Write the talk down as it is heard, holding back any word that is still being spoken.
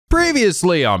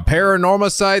Previously on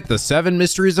Paranormasight, the Seven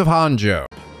Mysteries of Honjo.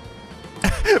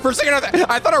 For a second,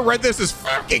 I thought I read this as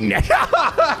fucking.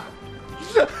 I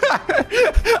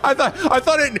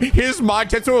thought in his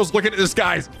mind, Tetsuo was looking at this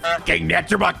guy's fucking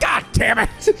Netruma. God damn it,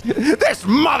 this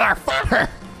motherfucker.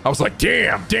 I was like,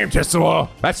 damn, Tetsuo.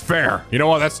 That's fair. You know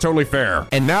what? That's totally fair.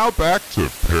 And now back to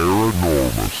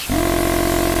Paranormasight.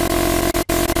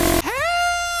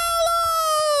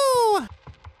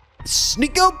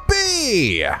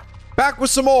 NicoB! Back with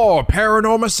some more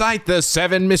Paranormasight, the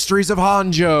Seven Mysteries of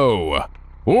Honjo.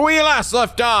 When we last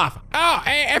left off. Oh,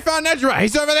 hey, I found Nejima.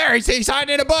 He's over there. He's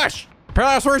hiding in a bush.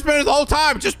 Apparently that's where he's been the whole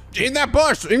time, just in that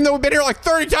bush, even though we've been here like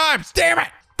 30 times. Damn it.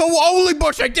 The only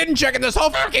bush I didn't check in this whole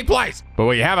fucking place. But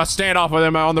we have a standoff with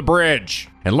him on the bridge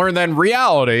and learn that in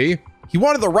reality, he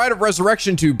wanted the right of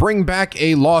resurrection to bring back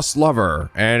a lost lover,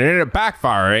 and it ended up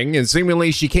backfiring, and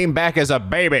seemingly she came back as a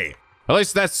baby. At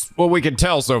least that's what we can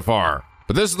tell so far.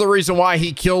 But this is the reason why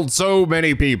he killed so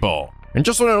many people. And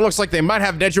just when it looks like they might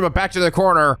have Nejima back to the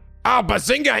corner, oh,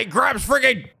 bazinga, he grabs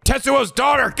friggin' Tetsuo's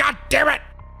daughter. God damn it.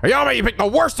 Ayama, you picked the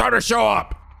worst time to show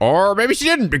up. Or maybe she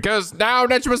didn't, because now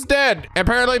Nejima's dead,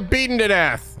 apparently beaten to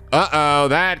death. Uh-oh,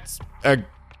 that's a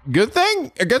good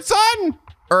thing? A good sign?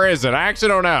 Or is it? I actually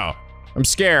don't know. I'm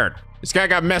scared. This guy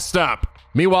got messed up.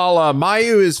 Meanwhile,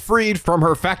 Mayu is freed from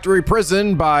her factory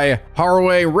prison by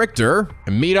Harue Richter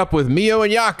and meet up with Mio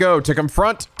and Yako to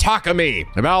confront Takumi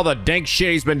about all the dank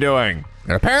shit he's been doing.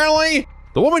 And apparently,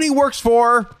 the woman he works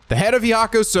for, the head of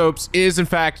Yako Soaps, is in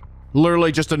fact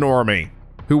literally just a normie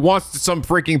who wants some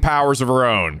freaking powers of her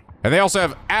own. And they also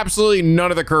have absolutely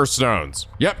none of the curse stones.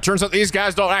 Yep, turns out these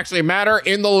guys don't actually matter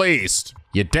in the least.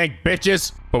 You dank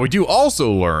bitches. But we do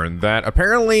also learn that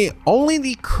apparently only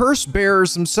the curse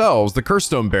bearers themselves, the curse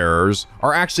stone bearers,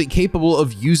 are actually capable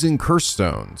of using curse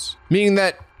stones. Meaning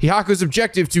that Hihaku's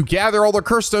objective to gather all the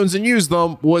curse stones and use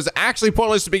them was actually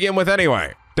pointless to begin with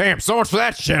anyway. Damn, so much for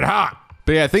that shit, huh?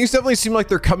 But yeah, things definitely seem like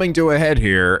they're coming to a head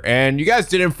here, and you guys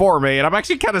did inform me, and I'm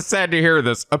actually kind of sad to hear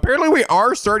this. Apparently we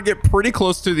are starting to get pretty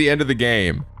close to the end of the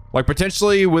game. Like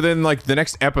potentially within like the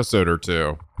next episode or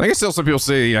two. I guess still some people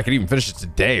say I could even finish it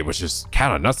today, which is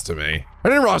kind of nuts to me. I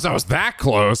didn't realize I was that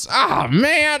close. Oh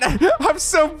man, I'm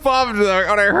so bummed when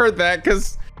I heard that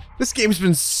because this game's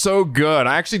been so good.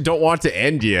 I actually don't want to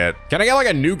end yet. Can I get like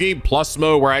a new game plus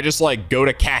mode where I just like go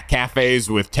to cat cafes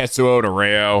with Tetsuo and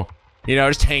Areo? You know,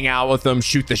 just hang out with them,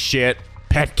 shoot the shit,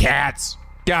 pet cats.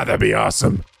 God, that'd be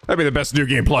awesome. That'd be the best new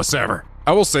game plus ever.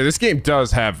 I will say this game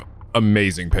does have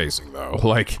amazing pacing though.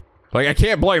 Like I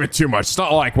can't blame it too much. It's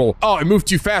not like, well, oh, it moved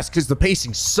too fast because the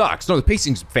pacing sucks. No, the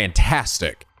pacing's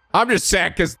fantastic. I'm just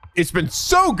sad because it's been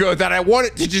so good that I want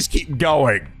it to just keep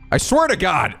going. I swear to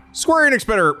God, Square Enix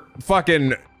better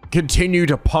fucking continue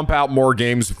to pump out more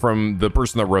games from the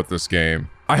person that wrote this game.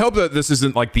 I hope that this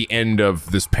isn't like the end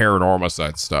of this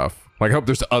Paranormasight stuff. Like I hope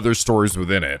there's other stories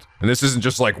within it. And this isn't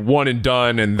just like one and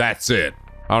done and that's it.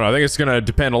 I don't know, I think it's gonna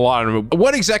depend a lot on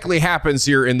what exactly happens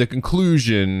here in the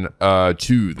conclusion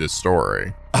to this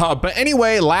story. But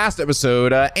anyway, last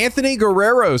episode, Anthony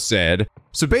Guerrero said,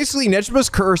 so basically Nejima's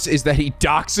curse is that he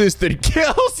doxes that he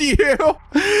kills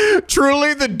you.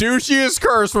 Truly the douchiest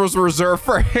curse was reserved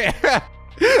for him.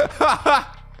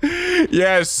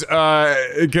 Yes,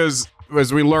 because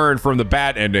as we learned from the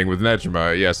bad ending with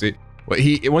Nejima, yes,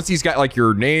 once he's got like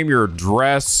your name, your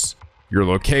address, your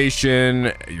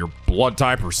location, your blood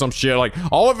type or some shit, like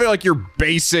all of it, like your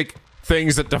basic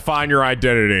things that define your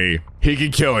identity, he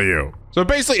can kill you. So it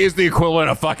basically is the equivalent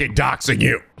of fucking doxing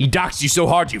you. He doxed you so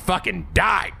hard you fucking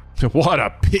died. What a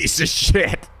piece of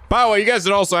shit. By the way, you guys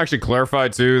had also actually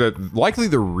clarified too that likely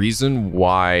the reason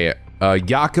why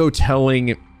Yako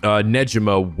telling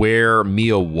Nejima where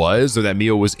Mio was, or that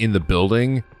Mio was in the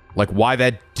building, like why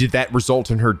did that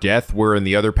result in her death, where in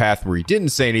the other path where he didn't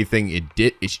say anything,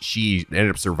 she ended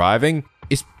up surviving?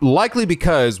 It's likely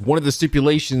because one of the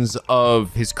stipulations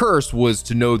of his curse was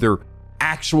to know their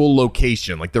actual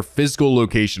location, like their physical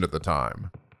location at the time.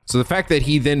 So the fact that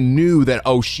he then knew that,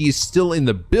 oh, she is still in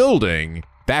the building,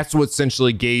 that's what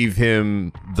essentially gave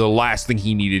him the last thing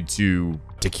he needed to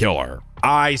kill her.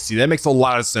 I see, that makes a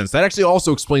lot of sense. That actually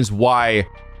also explains why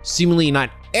seemingly not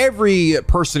every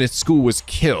person at school was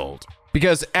killed,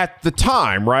 because at the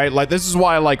time, right, like this is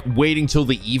why like waiting till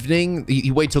the evening,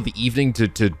 he waited till the evening to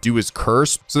do his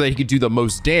curse so that he could do the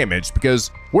most damage, because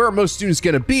where are most students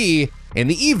gonna be in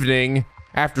the evening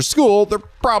after school? They're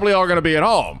probably all gonna be at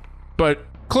home. But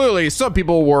clearly some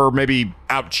people were maybe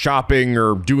out shopping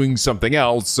or doing something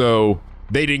else, so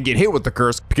they didn't get hit with the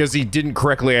curse because he didn't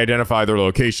correctly identify their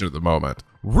location at the moment.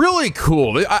 Really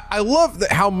cool. I love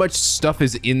how much stuff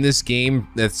is in this game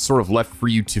that's sort of left for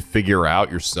you to figure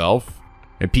out yourself.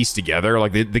 and piece together.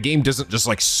 Like the game doesn't just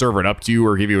like serve it up to you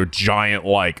or give you a giant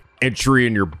like entry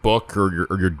in your book or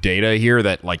your data here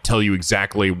that like tell you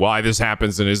exactly why this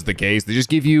happens and is the case. They just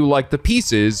give you like the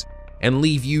pieces and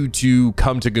leave you to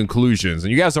come to conclusions.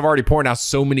 And you guys have already pointed out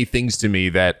so many things to me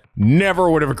that never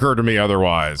would have occurred to me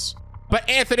otherwise. But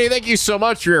Anthony, thank you so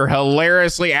much for your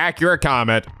hilariously accurate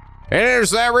comment. And it's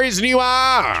that reason you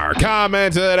are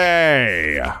comment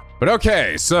today. But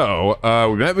okay, so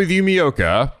we met with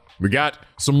Yumioka. We got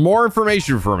some more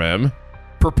information from him.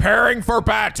 Preparing for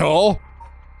battle.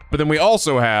 But then we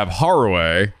also have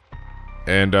Harue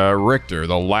and Richter,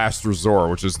 the last resort,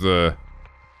 which is the,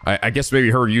 I guess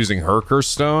maybe her using her curse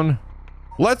stone.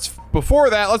 Before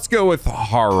that, let's go with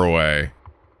Harue.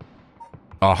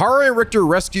 Harue and Richter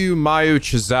rescue Mayu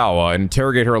Chizawa and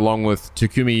interrogate her along with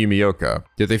Takumi Yumioka.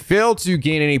 Yet they fail to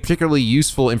gain any particularly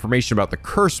useful information about the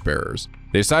curse bearers.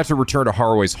 They decide to return to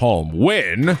Harue's home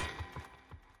when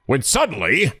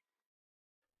suddenly,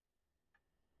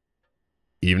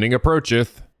 evening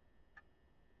approacheth.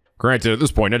 Granted, at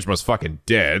this point, Nejima's fucking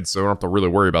dead, so I don't have to really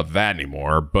worry about that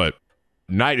anymore, but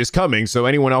night is coming, so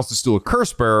anyone else is still a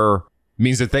curse bearer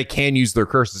means that they can use their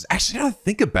curses. Actually, now that I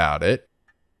think about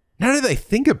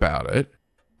it,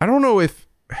 I don't know if,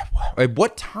 at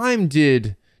what time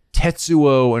did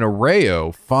Tetsuo and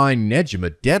Areo find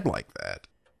Nejima dead like that?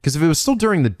 Because if it was still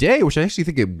during the day, which I actually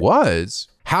think it was,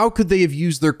 how could they have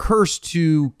used their curse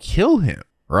to kill him,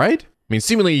 right? I mean,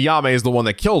 seemingly Yame is the one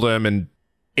that killed him, and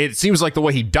it seems like the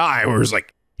way he died was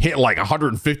like hit like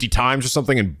 150 times or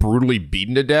something and brutally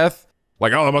beaten to death.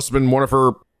 Like, oh, that must have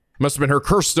been her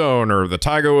curse stone or the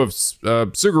Taigo of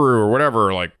Suguru or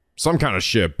whatever, like some kind of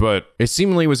shit. But it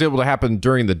seemingly was able to happen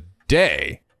during the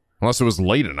day, unless it was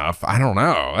late enough. I don't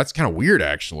know. That's kind of weird,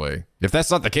 actually. If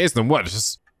that's not the case, then what?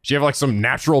 She have like some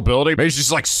natural ability? Maybe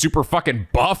she's like super fucking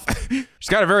buff. She's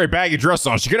got a very baggy dress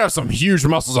on. She could have some huge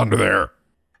muscles under there.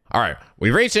 All right,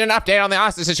 we've reached an update on the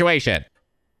hostage situation.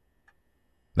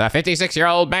 The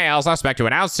 56-year-old male suspect who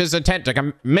announced his intent to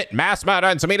commit mass murder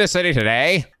in Sumida City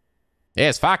today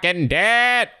is fucking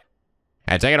dead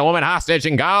and taken a woman hostage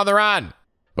and gone on the run.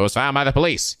 Who was found by the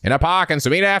police in a park in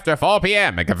Sumida after 4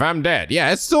 p.m. and confirmed dead.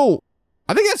 Yeah, it's still,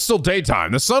 I think that's still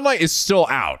daytime. The sunlight is still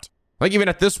out. Like even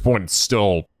at this point, it's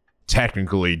still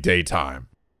technically daytime.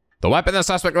 The weapon the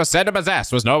suspect was said to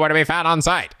possess was nowhere to be found on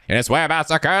site, and its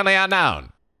whereabouts are currently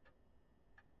unknown.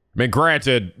 I mean,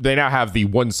 granted, they now have the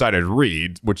one-sided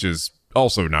read, which is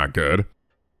also not good.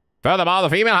 Furthermore, the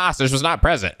female hostage was not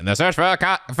present, and the search for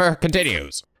her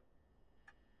continues.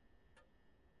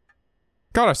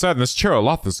 God, I've sat in this chair a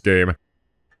lot this game.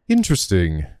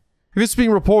 Interesting. If it's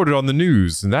being reported on the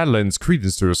news, then that lends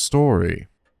credence to her story.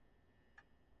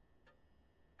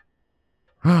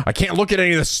 I can't look at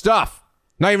any of this stuff.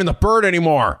 Not even the bird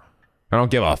anymore. I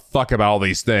don't give a fuck about all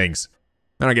these things.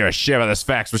 I don't give a shit about this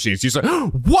fax machine. She's like,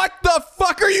 what the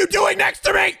fuck are you doing next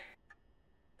to me?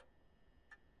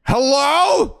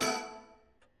 Hello?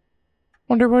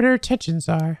 Wonder what her intentions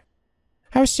are.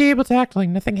 How is she able to act like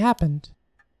nothing happened?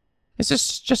 Is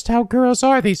this just how girls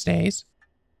are these days?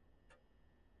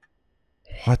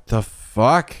 What the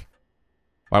fuck?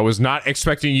 I was not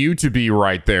expecting you to be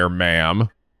right there, ma'am.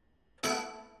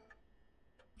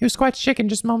 He was quite shaken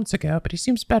just moments ago, but he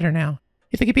seems better now.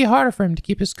 You think it'd be harder for him to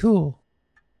keep his cool?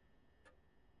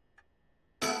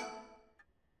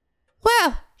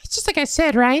 Well, it's just like I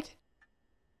said, right?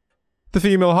 The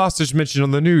female hostage mentioned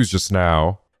on the news just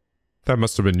now. That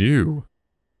must have been you.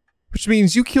 Which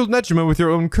means you killed Nejima with your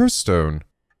own curse stone.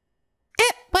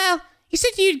 Well, you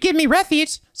said you'd give me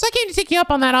refuge, so I came to take you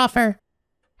up on that offer.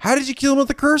 How did you kill him with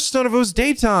the curse stone if it was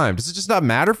daytime? Does it just not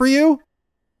matter for you?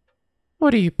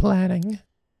 What are you planning?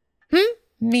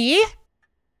 Me?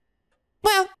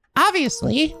 Well,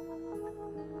 obviously.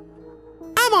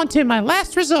 I'm on to my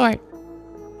last resort.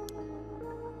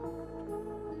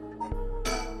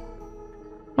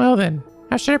 Well then,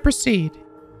 how should I proceed?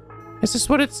 Is this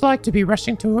what it's like to be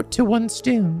rushing to one's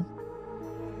doom?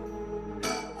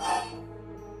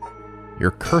 You're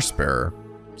a curse bearer.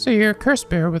 So you're a curse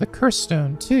bearer with a curse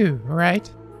stone too, right?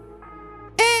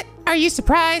 Are you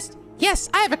surprised? Yes,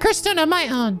 I have a curse stone of my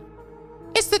own.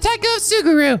 It's the Taigo of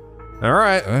Suguru. All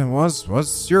right, it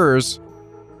was yours.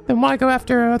 Then why go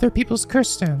after other people's curse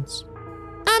stones?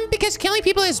 Because killing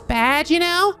people is bad, you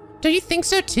know? Don't you think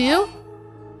so too?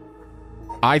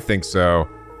 I think so.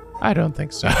 I don't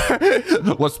think so.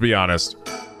 Let's be honest.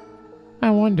 I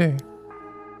wonder.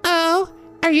 Oh,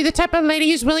 are you the type of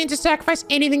lady who's willing to sacrifice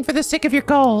anything for the sake of your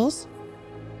goals?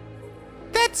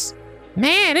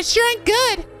 Man, it sure ain't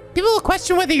good. People will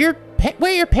question whether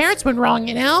where your parents went wrong,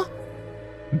 you know?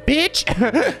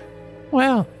 Bitch.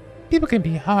 Well, people can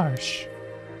be harsh.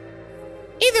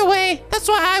 Either way, that's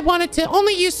why I wanted to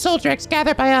only use soul dregs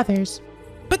gathered by others.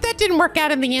 But that didn't work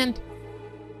out in the end.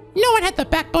 No one had the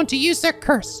backbone to use their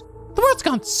curse. The world's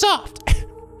gone soft.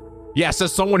 Yes,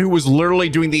 as someone who was literally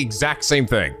doing the exact same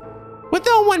thing. With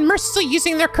no one mercilessly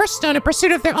using their curse stone in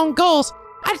pursuit of their own goals,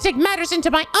 I had to take matters into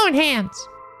my own hands.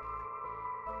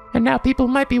 And now people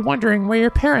might be wondering where your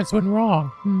parents went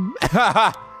wrong.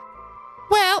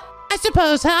 Well, I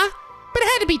suppose, huh? But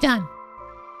it had to be done.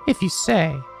 If you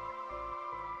say.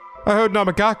 I heard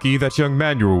Namagaki, that young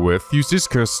man you were with, used his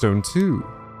curse stone too.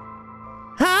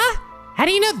 Huh? How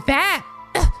do you know that?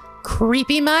 Ugh,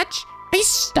 creepy much? Are you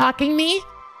stalking me?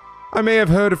 I may have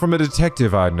heard it from a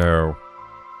detective I know.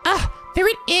 Ah, there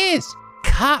it is.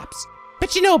 Cops.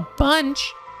 But you know a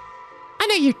bunch. I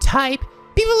know your type.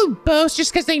 People who boast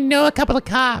just because they know a couple of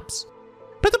cops.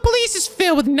 But the police is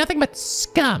filled with nothing but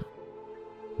scum.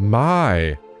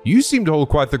 My, you seem to hold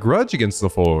quite the grudge against the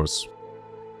force.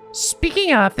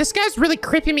 Speaking of, this guy's really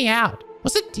creeping me out.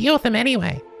 What's the deal with him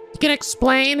anyway? You can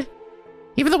explain?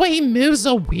 Even the way he moves is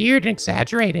so weird and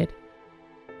exaggerated.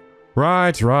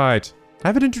 Right. I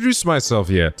haven't introduced myself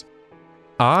yet.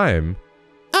 I'm...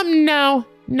 No.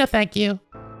 No, thank you.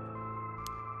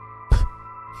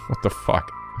 What the fuck?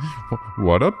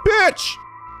 What a bitch!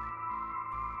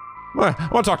 I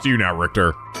want to talk to you now,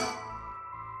 Richter.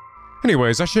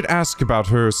 Anyways, I should ask about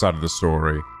her side of the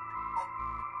story.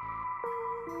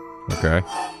 Okay.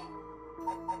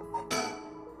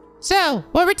 So,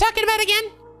 what were we talking about again?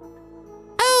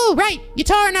 Oh, right,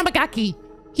 Yutaro Namagaki.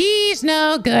 He's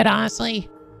no good, honestly.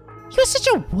 He was such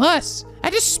a wuss.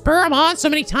 I just spur him on so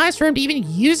many times for him to even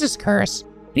use his curse.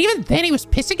 And even then, he was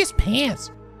pissing his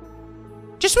pants.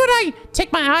 Just when I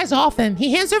take my eyes off him,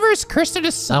 he hands over his curse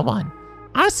to someone.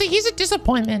 Honestly, he's a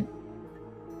disappointment.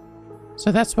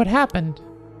 So that's what happened.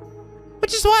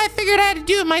 Which is why I figured I had to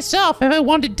do it myself if I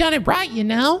wanted done it right, you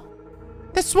know?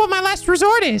 That's what my last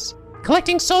resort is.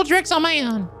 Collecting soul dregs on my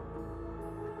own.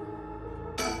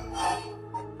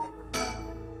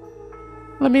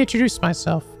 Let me introduce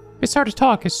myself. It's hard to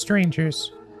talk as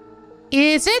strangers.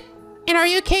 Is it? And are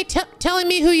you okay telling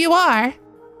me who you are?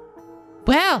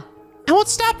 Well, I won't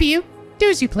stop you. Do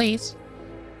as you please.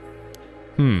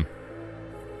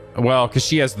 Well, because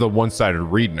she has the one-sided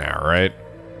read now, right?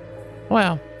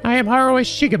 Well, I am Harue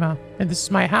Shigema, and this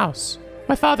is my house.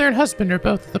 My father and husband are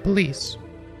both the police.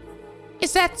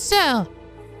 Is that so?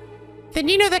 Then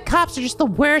you know that cops are just the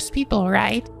worst people,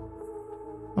 right?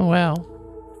 Well,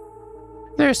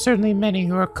 there are certainly many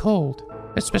who are cold,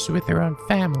 especially with their own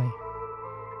family.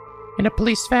 In a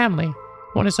police family,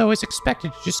 one is always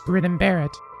expected to just grin and bear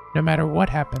it, no matter what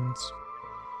happens.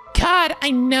 God,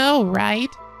 I know,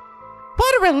 right?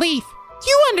 What a relief!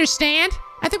 You understand!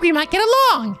 I think we might get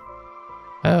along!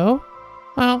 Oh?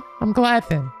 Well, I'm glad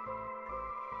then.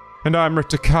 And I'm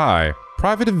Richter Kai,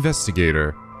 private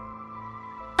investigator.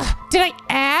 Did I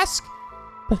ask?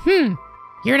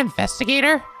 You're an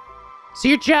investigator? So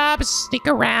your job is to sneak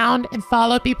around and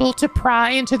follow people to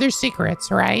pry into their secrets,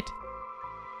 right?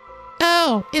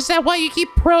 Oh, is that why you keep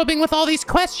probing with all these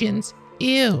questions?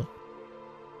 Ew.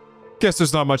 Guess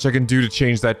there's not much I can do to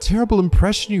change that terrible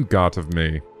impression you got of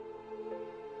me.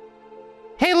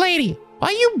 Hey lady, why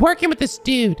are you working with this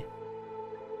dude?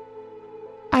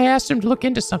 I asked him to look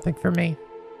into something for me.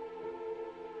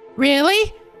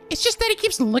 Really? It's just that he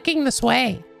keeps looking this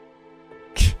way.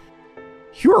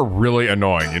 You're really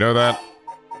annoying, you know that?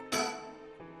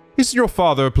 Isn't your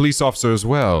father a police officer as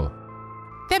well?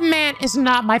 That man is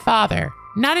not my father.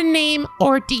 Not a name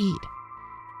or deed.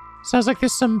 Sounds like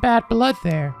there's some bad blood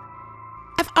there.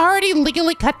 I've already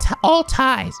legally cut all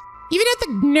ties. Even had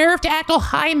the nerve to act all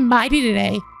high and mighty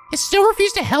today, and still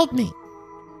refused to help me.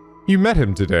 You met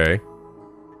him today?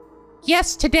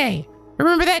 Yes, today.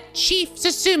 Remember that Chief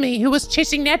Susumi who was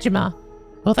chasing Nejima?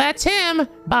 Well, that's him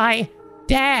by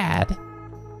Dad.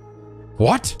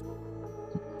 What?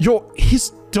 You're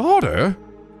his daughter?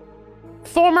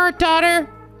 Former daughter.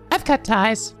 I've cut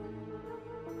ties.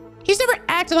 He's never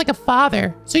acted like a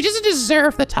father, so he doesn't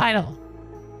deserve the title.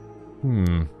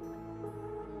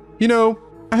 You know,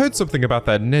 I heard something about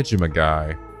that Nejima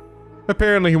guy.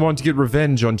 Apparently he wanted to get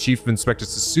revenge on Chief Inspector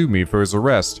Susumi for his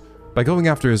arrest by going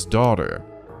after his daughter.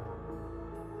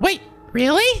 Wait,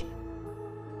 really?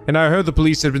 And I heard the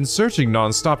police had been searching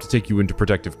non-stop to take you into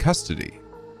protective custody.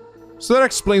 So that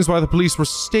explains why the police were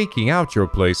staking out your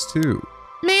place too.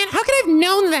 Man, how could I have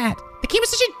known that? They came with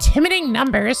such intimidating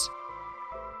numbers.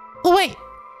 Wait.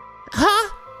 Huh?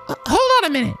 Hold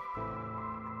on a minute.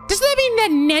 Does that mean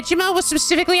that Nejima was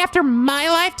specifically after my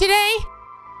life today?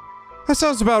 That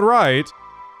sounds about right.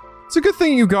 It's a good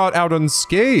thing you got out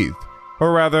unscathed.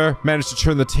 Or rather, managed to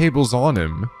turn the tables on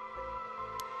him.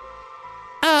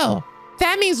 Oh,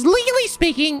 that means legally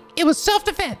speaking, it was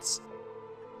self-defense.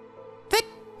 That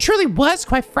truly was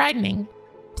quite frightening.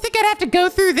 I think I'd have to go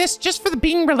through this just for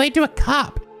being related to a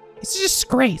cop. It's a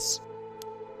disgrace.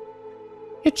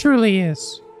 It truly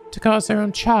is, to cause their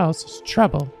own child such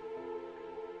trouble.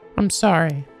 I'm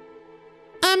sorry.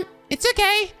 It's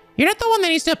okay. You're not the one that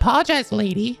needs to apologize,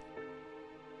 lady.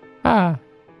 Ah,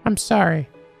 I'm sorry.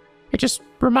 It just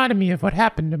reminded me of what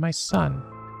happened to my son.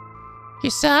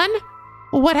 Your son?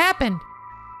 Well, what happened?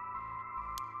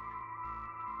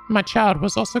 My child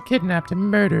was also kidnapped and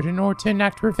murdered in order to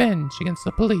enact revenge against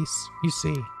the police, you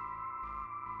see.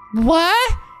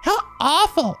 What? How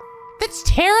awful. That's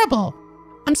terrible.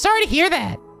 I'm sorry to hear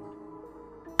that.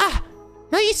 Ah,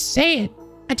 now you say it.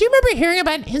 I do remember hearing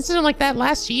about an incident like that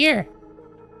last year.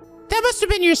 That must have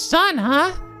been your son,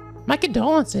 huh? My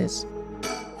condolences.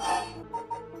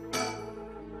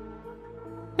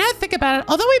 Now I think about it,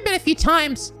 although we've been a few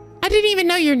times, I didn't even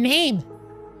know your name.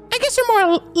 I guess we're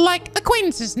more like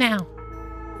acquaintances now.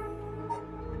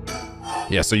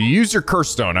 Yeah, so you use your curse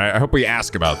stone. I hope we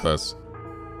ask about this.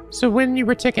 So when you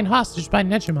were taken hostage by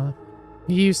Nejima,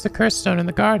 you used the curse stone in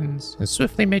the gardens and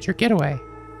swiftly made your getaway.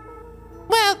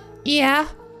 Well, yeah.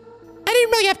 I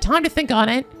didn't really have time to think on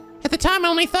it. At the time, I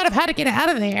only thought of how to get out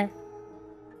of there.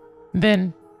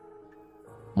 Then,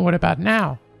 what about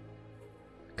now?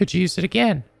 Could you use it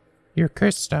again? Your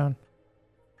curse stone.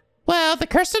 Well, the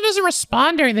curse stone doesn't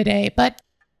respond during the day, but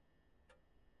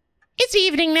it's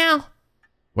evening now.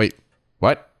 Wait,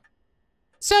 what?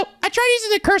 So I tried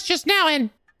using the curse just now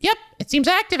and, yep, it seems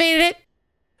I activated it.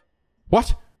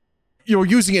 What? You're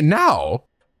using it now?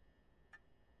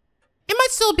 It might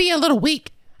still be a little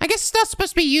weak. I guess it's not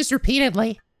supposed to be used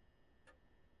repeatedly.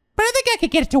 But I think I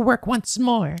could get it to work once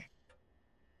more.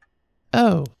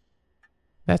 Oh,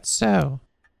 that's so.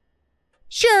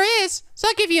 Sure is, so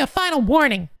I'll give you a final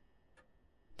warning.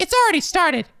 It's already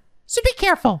started, so be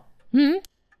careful.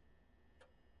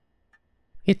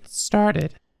 It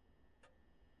started.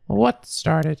 What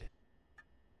started?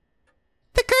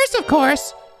 The curse, of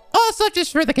course. All that's left is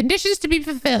for the conditions to be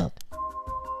fulfilled.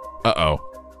 Uh-oh.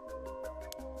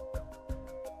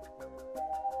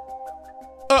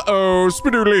 Uh-oh,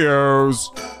 Spadoolios.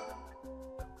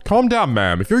 Calm down,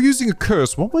 ma'am. If you're using a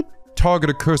curse, what would target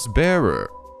a curse bearer?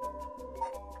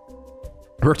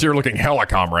 You're looking hella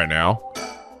calm right now.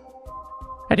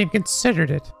 I didn't consider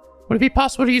it. Would it be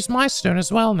possible to use my stone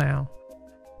as well now?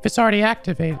 If it's already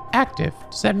active,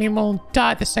 does that mean we'll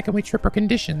die the second we trip our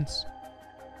conditions?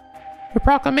 Her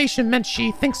proclamation meant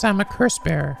she thinks I'm a curse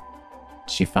bearer.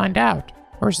 Did she find out?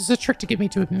 Or is this a trick to get me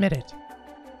to admit it?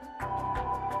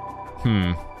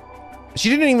 She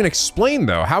didn't even explain,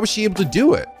 though. How was she able to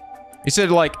do it? He said,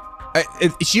 like,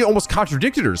 she almost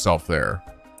contradicted herself there.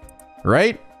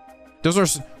 Right?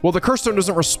 Well, the curse stone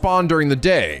doesn't respond during the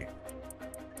day.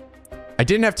 I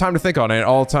didn't have time to think on it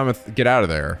all the time to get out of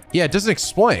there. Yeah, it doesn't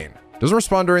explain. Doesn't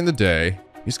respond during the day.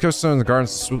 Use curse stone in the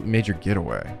gardens made your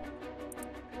getaway.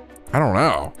 I don't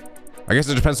know. I guess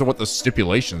it depends on what the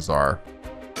stipulations are.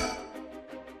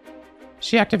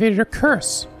 She activated her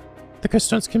curse. The curse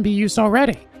stones can be used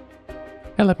already.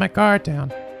 I let my guard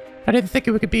down. I didn't think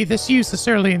it could be this used this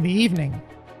early in the evening.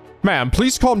 Ma'am,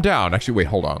 please calm down. Actually, wait,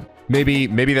 hold on.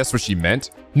 Maybe that's what she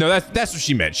meant. No, that's what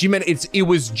she meant. She meant it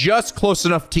was just close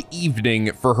enough to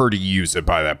evening for her to use it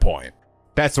by that point.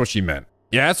 That's what she meant.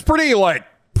 Yeah, it's pretty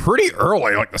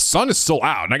early. Like, the sun is still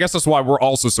out, and I guess that's why we're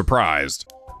also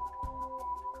surprised.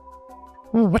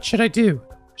 What should I do?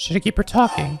 Should I keep her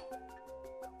talking?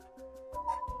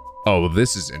 Oh,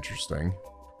 this is interesting.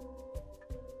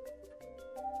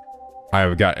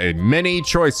 I've got many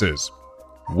choices.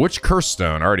 Which curse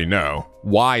stone? I already know.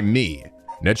 Why me?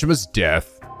 Nejima's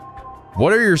death.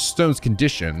 What are your stone's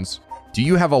conditions? Do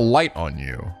you have a light on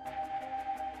you?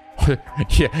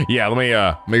 yeah, let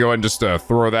me go ahead and just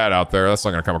throw that out there. That's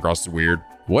not gonna come across as weird.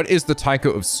 What is the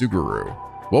Taiko of Suguru?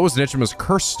 What was Nejima's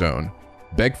curse stone?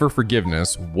 Beg for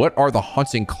forgiveness. What are the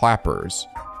haunting clappers?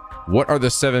 What are the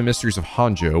 7 mysteries of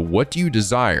Honjo? What do you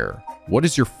desire? What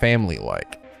is your family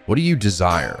like? What do you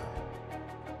desire?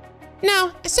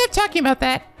 No, instead of talking about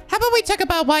that, how about we talk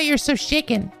about why you're so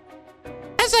shaken?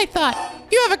 As I thought,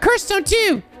 you have a curse stone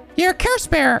too. You're a curse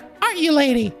bearer, aren't you,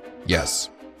 lady? Yes.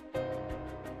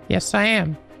 Yes, I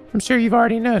am. I'm sure you've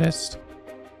already noticed.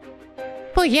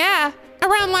 Well, yeah.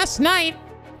 Around last night,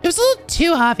 it was a little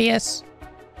too obvious.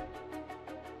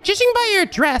 Judging by your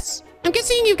dress, I'm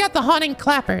guessing you've got the haunting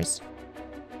clappers.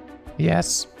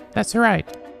 Yes, that's right.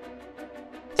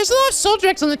 There's a lot of soul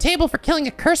dregs on the table for killing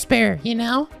a curse bearer, you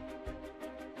know?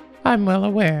 I'm well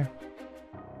aware.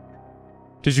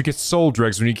 Did you get soul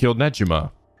dregs when you killed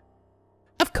Nejima?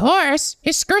 Of course,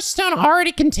 his curse stone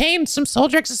already contained some soul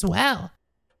dregs as well.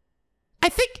 I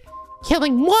think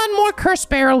killing one more curse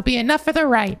bearer will be enough for the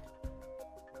rite.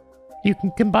 You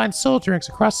can combine soul dregs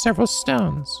across several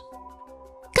stones.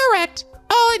 Correct.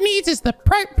 All it needs is the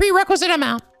prerequisite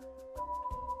amount.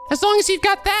 As long as you've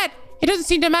got that, it doesn't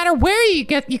seem to matter where you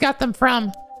got them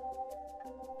from.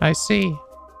 I see.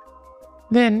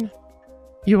 Then,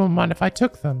 you won't mind if I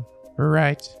took them,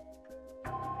 right?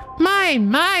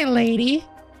 My lady.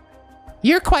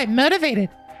 You're quite motivated,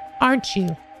 aren't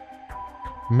you?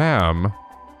 Ma'am.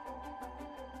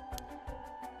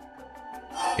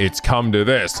 It's come to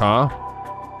this, huh?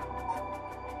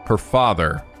 Her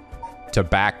father,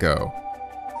 tobacco,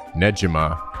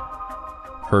 Nejima,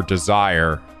 her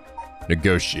desire,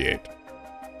 negotiate.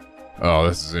 Oh,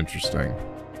 this is interesting.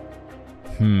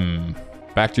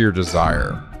 Back to your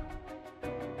desire.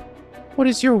 What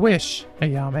is your wish,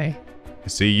 Ayame? I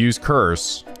see you use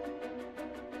curse.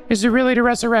 Is it really to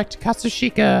resurrect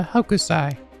Katsushika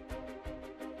Hokusai?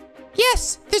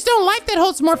 Yes, there's no life that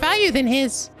holds more value than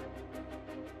his.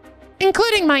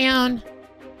 Including my own.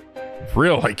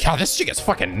 Really? God, this chick is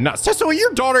fucking nuts. Tetsuo,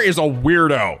 your daughter is a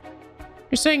weirdo.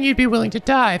 You're saying you'd be willing to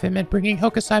die if it meant bringing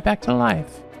Hokusai back to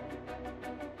life?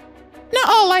 Not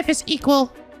all life is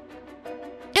equal.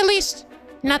 At least,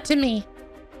 not to me.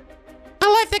 A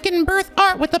life that can birth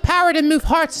art with the power to move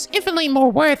hearts is infinitely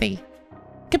more worthy.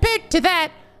 Compared to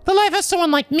that, the life of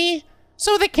someone like me,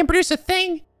 so that can produce a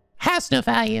thing, has no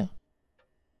value.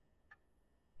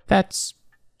 That's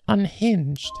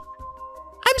unhinged.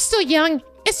 I'm still young.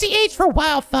 It's the age for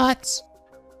wild thoughts.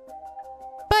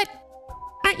 But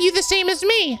aren't you the same as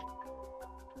me?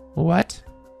 What?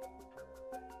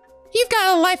 You've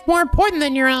got a life more important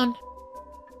than your own.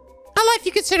 A life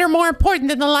you consider more important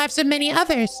than the lives of many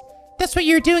others. That's what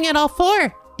you're doing it all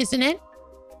for, isn't it?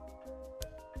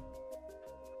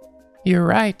 You're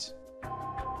right.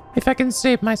 If I can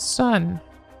save my son,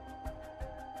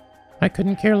 I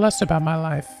couldn't care less about my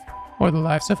life or the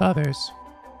lives of others.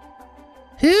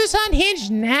 Who's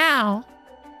unhinged now?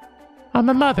 I'm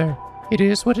a mother. It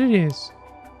is what it is.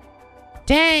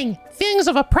 Dang, feelings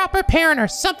of a proper parent are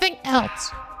something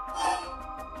else.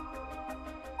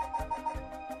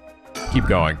 Keep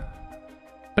going.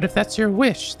 But if that's your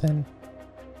wish, then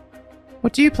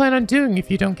what do you plan on doing if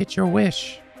you don't get your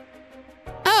wish?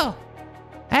 Oh,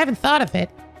 I haven't thought of it.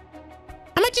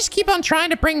 I might just keep on trying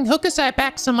to bring Hokusai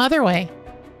back some other way.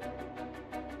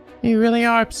 You really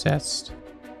are obsessed.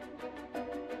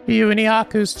 You and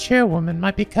Iaku's chairwoman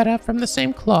might be cut out from the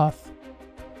same cloth.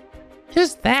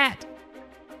 Who's that?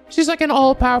 She's like an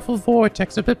all-powerful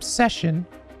vortex of obsession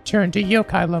turned to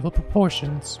yokai-level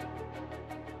proportions.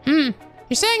 You're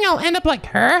saying I'll end up like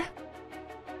her?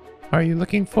 Are you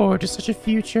looking forward to such a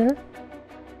future?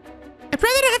 I'd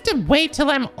rather not have to wait till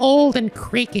I'm old and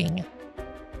creaking.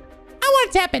 I want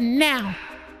it to happen now.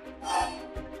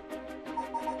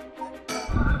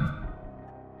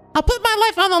 I'll put my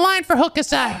life on the line for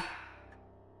Hokusai.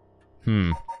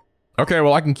 Okay,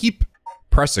 well, I can keep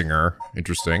pressing her.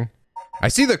 Interesting. I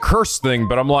see the curse thing,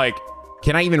 but I'm like,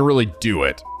 can I even really do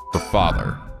it? Her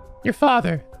father. Your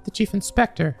father, the chief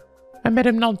inspector. I met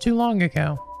him not too long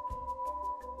ago.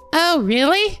 Oh,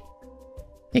 really?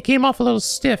 He came off a little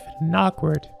stiff and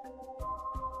awkward.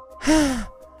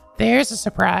 There's a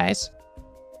surprise.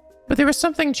 But there was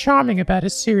something charming about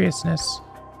his seriousness,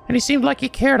 and he seemed like he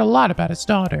cared a lot about his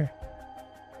daughter.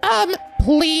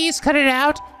 Please cut it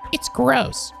out. It's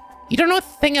gross. You don't know a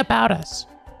thing about us.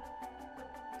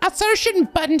 Outsiders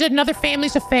shouldn't butt into another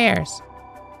family's affairs.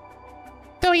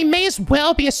 Though he may as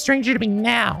well be a stranger to me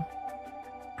now.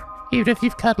 Even if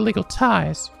you've cut legal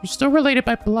ties, you're still related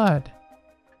by blood.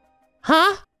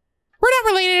 Huh? We're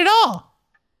not related at all.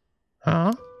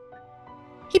 Huh?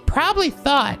 He probably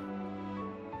thought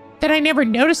that I never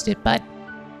noticed it, but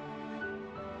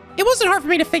it wasn't hard for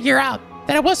me to figure out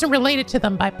that I wasn't related to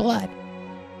them by blood.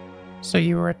 So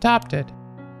you were adopted?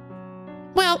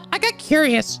 Well, I got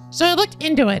curious, so I looked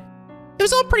into it. It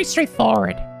was all pretty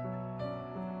straightforward.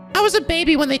 I was a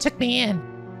baby when they took me in.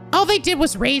 All they did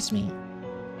was raise me.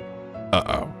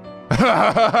 Uh-oh.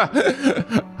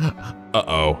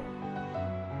 Uh-oh.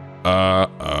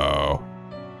 Uh-oh.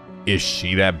 Is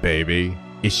she that baby?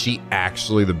 Is she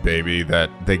actually the baby that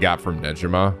they got from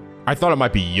Nejima? I thought it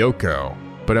might be Yoko,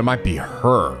 but it might be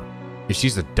her. If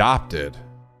she's adopted.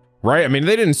 Right? I mean,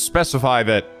 they didn't specify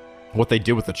that what they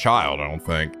did with the child, I don't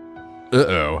think.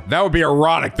 Uh-oh. That would be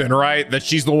ironic then, right? That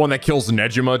she's the one that kills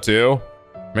Nejima, too?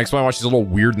 Makes me why she's a little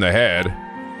weird in the head.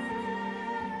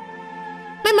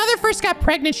 My mother first got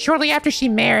pregnant shortly after she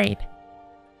married.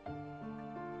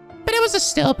 But it was a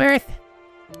stillbirth.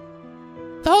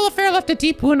 The whole affair left a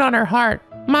deep wound on her heart,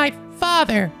 My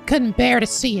father couldn't bear to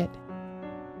see it.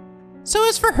 So it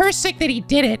was for her sake that he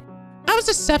did it. I was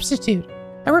a substitute,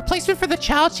 a replacement for the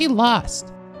child she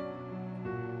lost.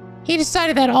 He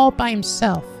decided that all by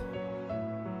himself.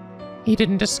 He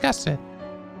didn't discuss it.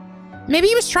 Maybe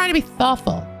he was trying to be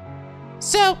thoughtful.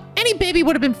 So, any baby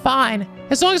would have been fine,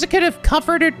 as long as it could have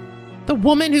comforted the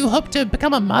woman who hoped to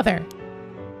become a mother.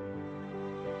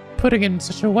 Putting it in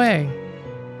such a way,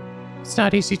 it's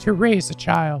not easy to raise a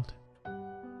child.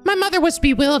 My mother was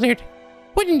bewildered.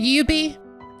 Wouldn't you be?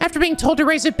 After being told to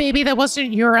raise a baby that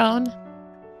wasn't your own?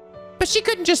 But she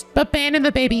couldn't just abandon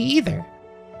the baby either.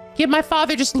 Yet my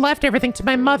father just left everything to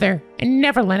my mother and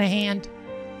never lent a hand.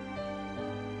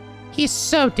 He's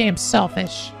so damn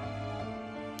selfish.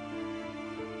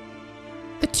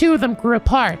 The two of them grew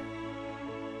apart.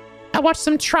 I watched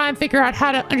them try and figure out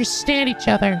how to understand each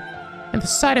other, and the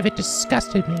sight of it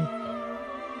disgusted me.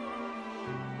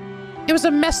 It was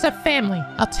a messed up family,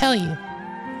 I'll tell you.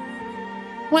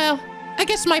 Well, I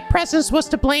guess my presence was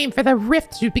to blame for the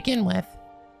rift to begin with.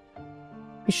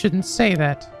 You shouldn't say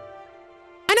that.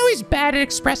 I know he's bad at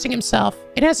expressing himself.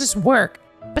 It has his work,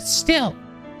 but still,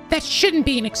 that shouldn't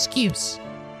be an excuse.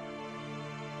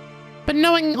 But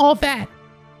knowing all that,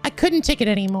 I couldn't take it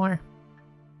anymore.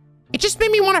 It just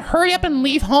made me want to hurry up and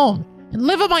leave home and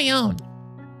live on my own.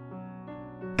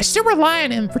 I still rely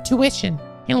on him for tuition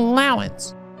and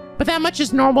allowance, but that much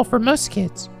is normal for most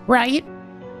kids, right?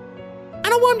 I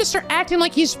don't want him to start acting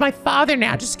like he's my father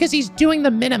now just because he's doing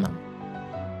the minimum.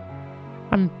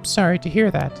 I'm sorry to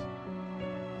hear that.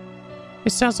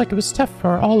 It sounds like it was tough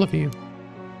for all of you.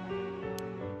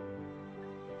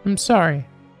 I'm sorry.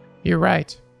 You're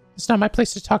right. It's not my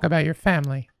place to talk about your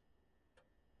family.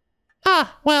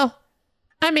 Ah, well,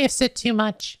 I may have said too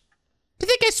much. Do you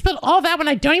think I spilled all that when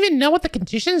I don't even know what the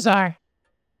conditions are?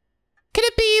 Could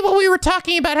it be what we were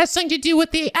talking about has something to do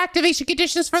with the activation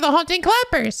conditions for the haunting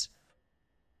clappers?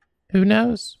 Who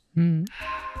knows?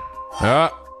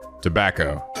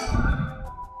 Tobacco.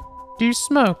 Do you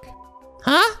smoke?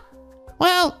 Huh?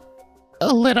 Well,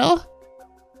 a little.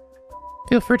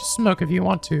 Feel free to smoke if you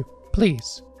want to,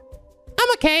 please.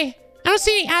 I'm okay. I don't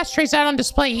see any ashtrays out on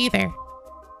display either.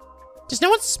 Does no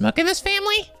one smoke in this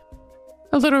family?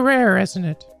 A little rare, isn't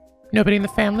it? Nobody in the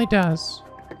family does.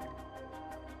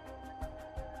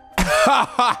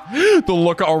 The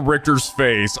look on Richter's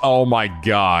face. Oh my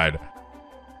god.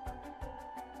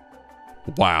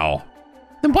 Wow.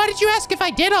 Then why did you ask if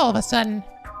I did all of a sudden?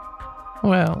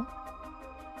 Well.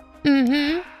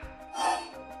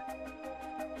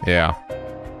 Yeah.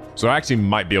 So I actually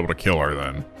might be able to kill her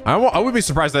then. I would be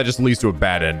surprised if that just leads to a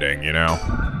bad ending, you know?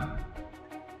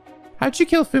 How'd you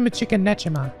kill Fumichika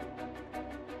Nechima?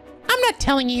 I'm not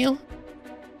telling you.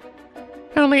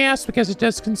 I only asked because it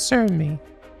does concern me.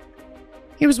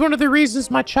 He was one of the reasons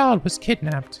my child was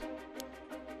kidnapped.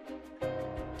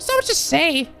 So much to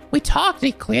say. We talked and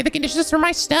he cleared the conditions for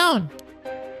my stone.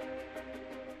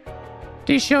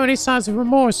 Did he show any signs of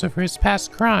remorse over his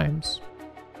past crimes?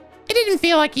 It didn't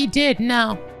feel like he did,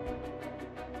 no.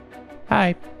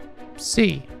 I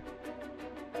see.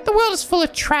 The world is full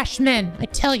of trash men, I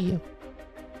tell you.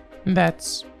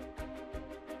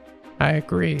 I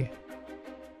agree.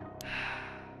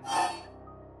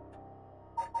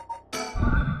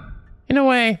 In a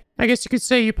way, I guess you could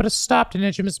say you put a stop to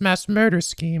Nejima's mass murder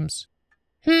schemes.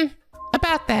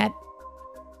 About that.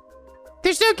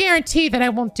 There's no guarantee that I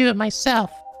won't do it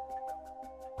myself.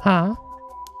 Huh?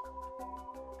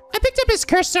 I picked up his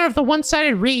curse stone of the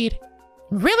one-sided reed. It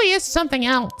really is something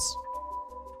else.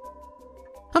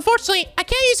 Unfortunately, I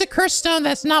can't use a curse stone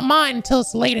that's not mine until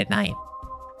it's late at night.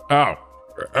 Oh,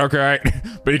 okay.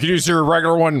 But you can use your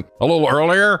regular one a little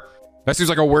earlier? That seems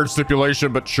like a weird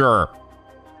stipulation, but sure.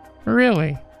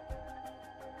 Really?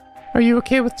 Are you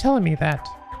okay with telling me that?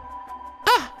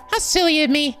 Ah, how silly of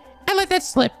me. I let that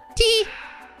slip. Tee.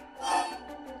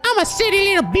 I'm a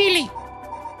silly little Billy.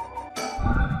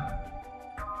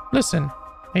 Listen,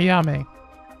 Ayame.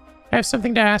 I have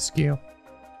something to ask you.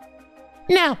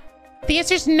 No. The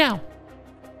answer's no.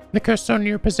 The curse stone in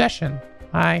your possession.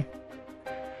 I'm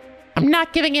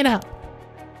not giving it up.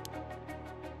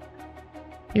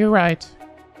 You're right.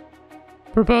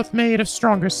 We're both made of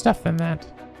stronger stuff than that.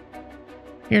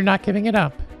 You're not giving it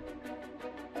up.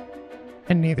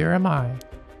 And neither am I.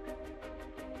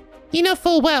 You know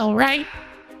full well, right?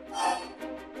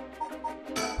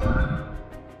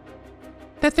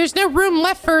 That there's no room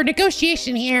left for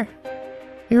negotiation here.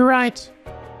 You're right.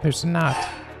 There's not.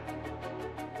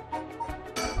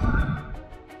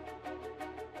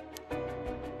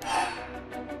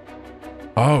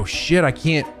 Oh shit, I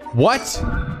can't. What?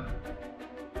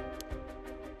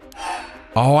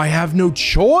 Oh, I have no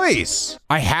choice.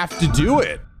 I have to do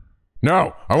it.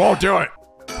 No, I won't do it.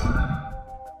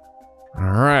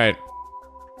 All right.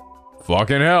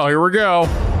 Fucking hell, here we go.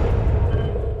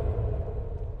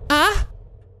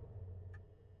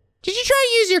 Did you try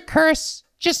to use your curse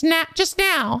just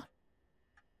now?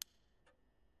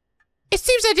 It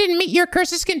seems I didn't meet your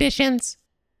curse's conditions.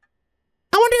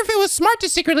 I wonder if it was smart to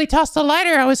secretly toss the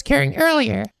lighter I was carrying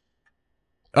earlier.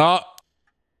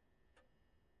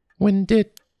 When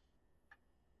did...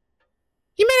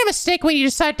 You made a mistake when you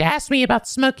decided to ask me about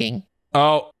smoking.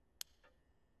 Oh.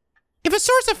 If a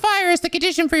source of fire is the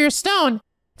condition for your stone,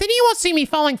 then you won't see me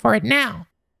falling for it now.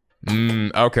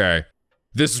 Okay.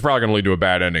 This is probably going to lead to a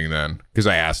bad ending then, because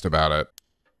I asked about it.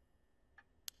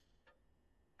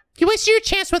 You wasted your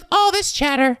chance with all this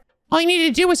chatter. All you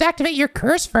needed to do was activate your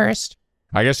curse first.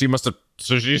 I guess you must have...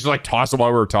 So she just like tossed it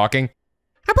while we were talking?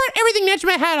 I brought everything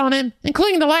Nejima had on him,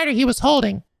 including the lighter he was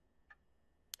holding.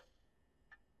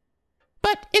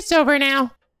 But it's over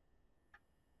now.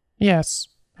 Yes,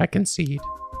 I concede.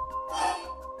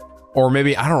 Or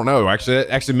maybe, I don't know.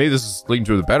 Actually, maybe this is leading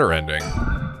to a better ending.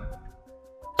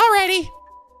 Alrighty.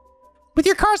 With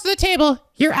your cards on the table,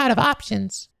 you're out of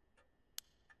options.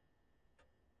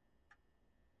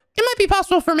 It might be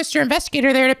possible for Mr.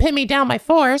 Investigator there to pin me down by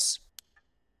force.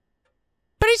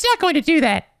 But he's not going to do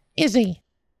that, is he?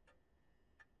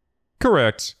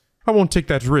 Correct. I won't take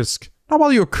that risk. Not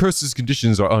while your curse's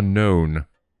conditions are unknown.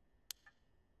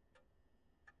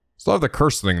 Still have the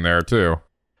curse thing there, too.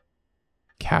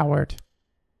 Coward.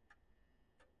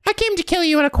 I came to kill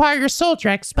you and acquire your soul,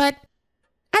 Drex, but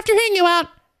after hearing you out,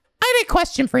 I had a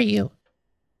question for you.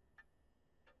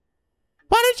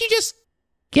 Why don't you just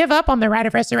give up on the right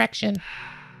of resurrection?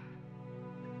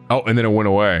 Oh, and then it went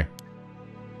away.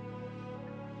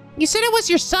 You said it was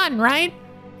your son, right?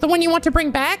 The one you want to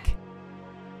bring back?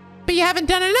 But you haven't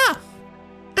done enough.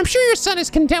 I'm sure your son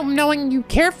is content knowing you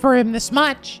care for him this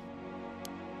much.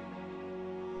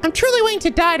 I'm truly willing to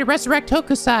die to resurrect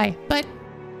Hokusai, but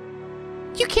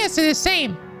you can't say the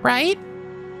same, right?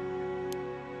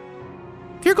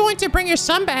 If you're going to bring your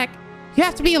son back, you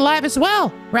have to be alive as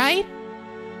well, right?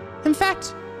 In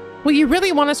fact, what you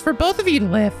really want is for both of you to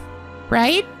live,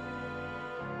 right?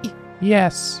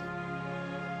 Yes.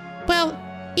 Well,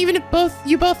 even if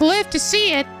you both live to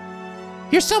see it,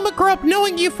 your son would grow up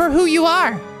knowing you for who you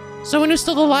are, someone who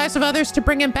stole the lives of others to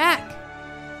bring him back.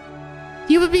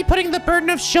 You would be putting the burden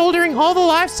of shouldering all the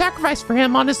lives sacrificed for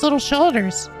him on his little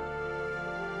shoulders.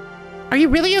 Are you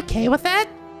really okay with that?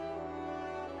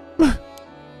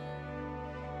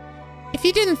 If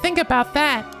you didn't think about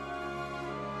that,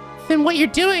 then what you're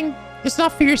doing is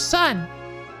not for your son.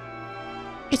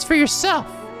 It's for yourself.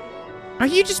 Or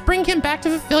you just bring him back to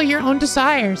fulfill your own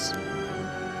desires.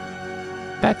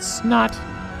 That's not...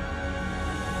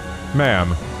 Ma'am,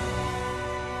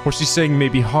 what she's saying may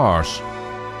be harsh,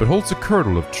 but holds a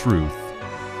kernel of truth.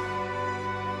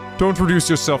 Don't reduce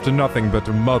yourself to nothing but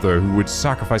a mother who would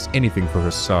sacrifice anything for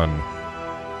her son.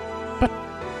 But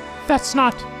that's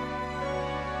not...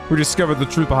 We discovered the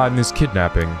truth behind this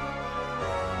kidnapping.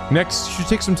 Next, you should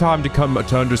take some time to come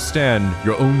to understand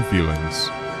your own feelings.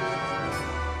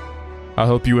 I'll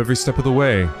help you every step of the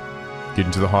way.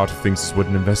 Getting to the heart of things is what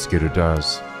an investigator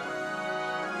does.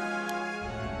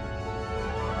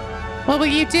 What will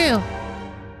you do?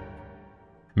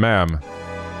 Ma'am,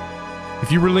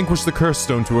 if you relinquish the curse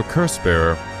stone to a curse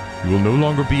bearer, you will no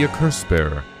longer be a curse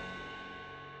bearer.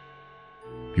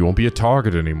 You won't be a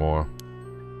target anymore.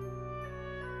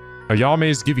 Ayame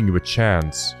is giving you a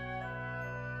chance.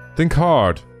 Think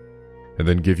hard, and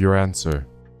then give your answer.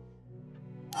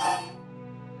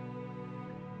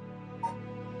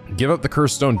 Give up the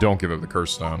curse stone, don't give up the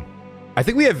curse stone. I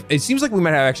think we have, it seems like we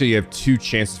might actually have two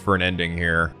chances for an ending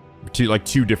here.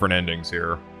 Two different endings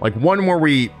here. Like one where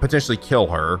we potentially kill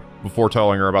her before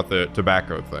telling her about the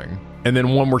tobacco thing. And then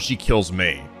one where she kills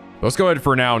me. Let's go ahead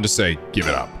for now and just say, give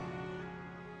it up.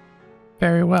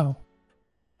 Very well.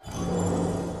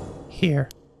 Here.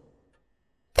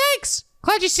 Thanks!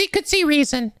 Glad you could see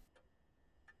reason.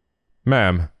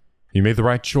 Ma'am, you made the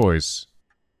right choice.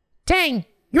 Dang,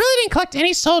 you really didn't collect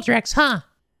any soul Drex, huh?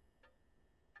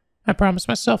 I promised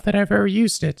myself that if I ever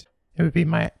used it, it would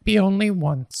be only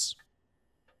once.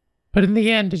 But in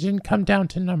the end, it didn't come down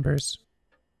to numbers.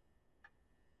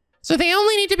 So they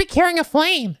only need to be carrying a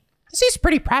flame. This seems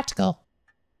pretty practical.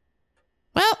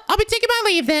 Well, I'll be taking my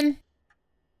leave then.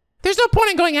 There's no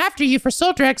point in going after you for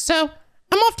soul Drex, so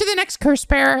I'm off to the next curse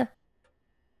bearer.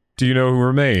 Do you know who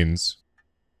remains?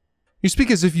 You speak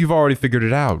as if you've already figured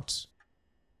it out.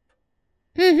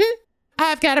 Mm-hmm.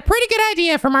 I've got a pretty good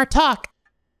idea from our talk.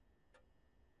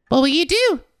 What will you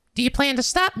do? Do you plan to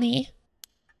stop me?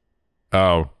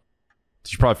 Oh.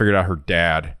 She probably figured out her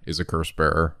dad is a curse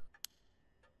bearer.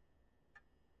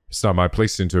 It's not my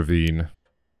place to intervene.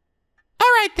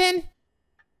 Alright then.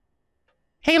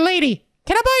 Hey lady,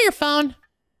 can I borrow your phone?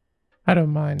 I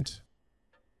don't mind.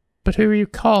 But who are you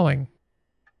calling?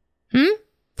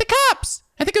 The cops!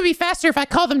 I think it would be faster if I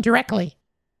call them directly.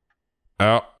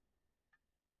 Oh.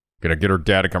 Gonna get her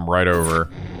dad to come right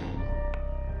over.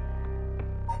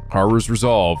 Harue's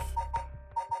resolve.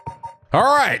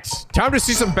 Alright, time to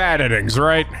see some bad endings,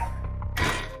 right?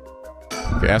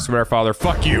 Okay, ask about our father.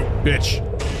 Fuck you, bitch.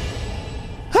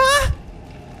 Huh?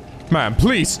 Man,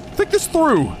 please, think this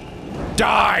through.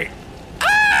 Die!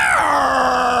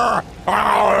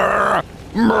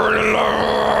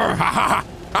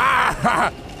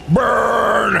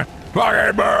 Burn!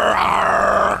 Fucking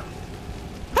burn!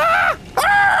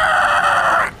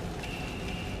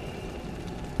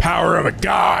 Power of a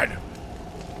god!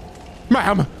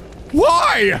 Ma'am,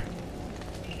 why?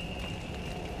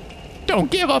 Don't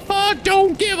give a fuck!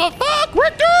 Don't give a fuck,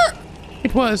 Richter!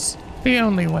 It was the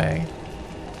only way.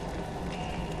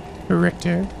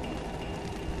 Richter.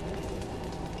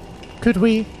 Could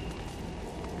we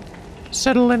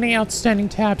settle any outstanding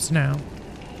tabs now?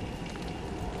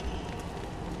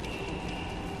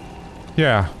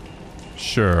 Yeah,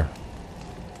 sure.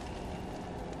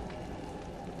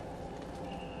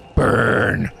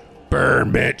 Burn!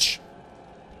 Burn, bitch!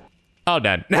 All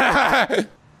done.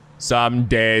 Some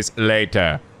days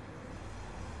later.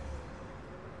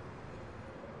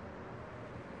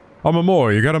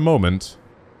 Amamori, you got a moment?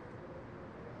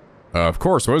 Of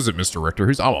course, what is it, Mr. Richter?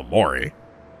 Who's Amamori?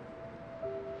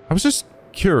 I was just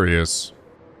curious.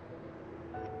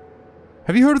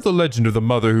 Have you heard of the legend of the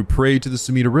mother who prayed to the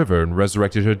Sumida River and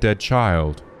resurrected her dead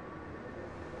child?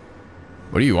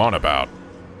 What are you on about?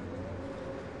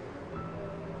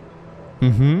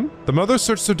 The mother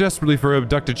searched so desperately for her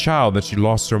abducted child that she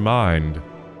lost her mind.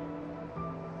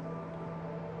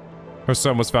 Her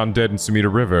son was found dead in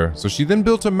Sumida River, so she then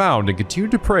built a mound and continued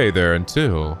to pray there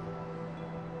until...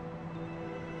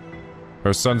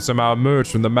 her son somehow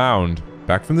emerged from the mound,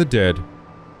 back from the dead,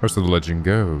 or so the legend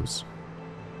goes.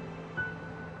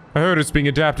 I heard it's being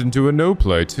adapted into a no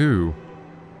play, too.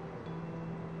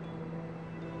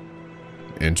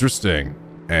 Interesting.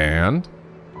 And?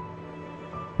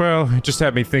 Well, it just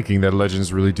had me thinking that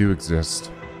legends really do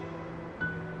exist.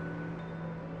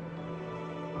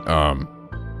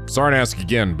 Sorry to ask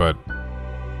again, but...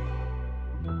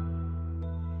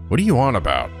 what are you on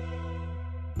about?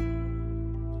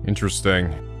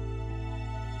 Interesting.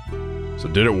 So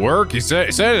did it work? He said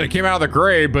it came out of the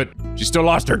grave, but she still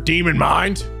lost her demon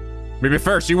mind? Maybe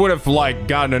first she would have, like,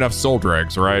 gotten enough soul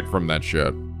dregs, right? From that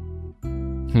shit.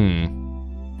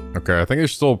 Okay, I think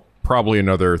there's still probably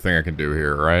another thing I can do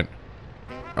here, right?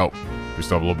 Oh, we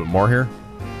still have a little bit more here?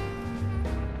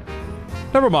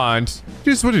 Never mind.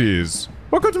 It is what it is.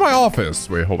 Welcome to my office.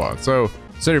 Wait, hold on. So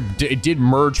it did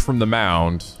merge from the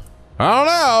mound. I don't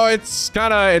know.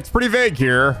 It's pretty vague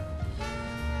here.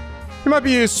 It might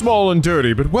be small and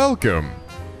dirty, but welcome.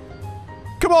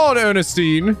 Come on,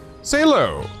 Ernestine. Say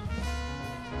hello.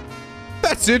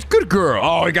 That's it. Good girl.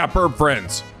 Oh, we got bird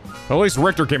friends. At least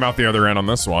Richter came out the other end on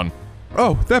this one.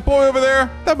 Oh, that boy over there?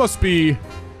 That must be...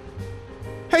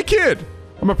 Hey, kid.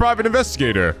 I'm a private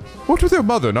investigator. Worked with your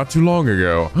mother not too long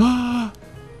ago.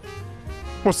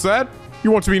 What's that?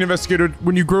 You want to be an investigator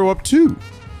when you grow up, too?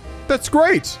 That's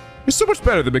great. It's so much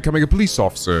better than becoming a police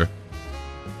officer.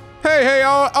 Hey,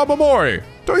 Amamori.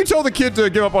 Don't you tell the kid to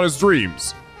give up on his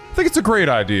dreams. I think it's a great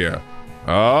idea.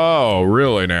 Oh,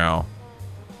 really now?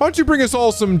 Why don't you bring us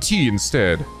all some tea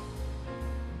instead?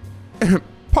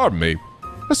 Pardon me.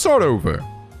 Let's start over.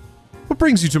 What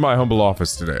brings you to my humble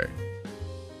office today?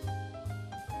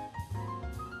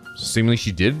 So seemingly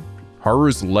she did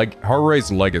Harue's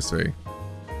legacy.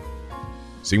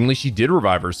 Seemingly she did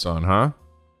revive her son, huh?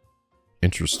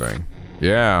 Interesting.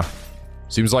 Yeah.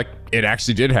 Seems like it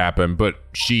actually did happen, but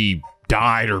she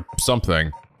died or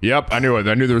something. Yep, I knew it.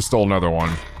 I knew there was still another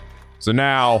one. So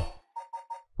now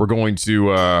we're going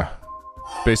to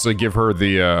basically give her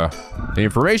the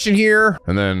information here,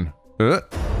 and then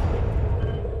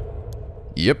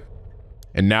yep.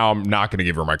 And now I'm not gonna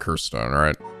give her my curse stone,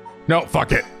 alright? No,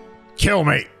 fuck it. Kill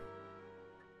me.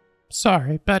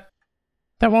 Sorry, but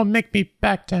that won't make me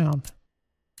back down.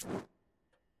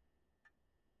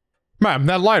 Ma'am,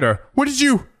 that lighter. What did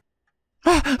you...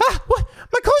 What?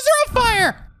 My clothes are on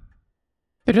fire!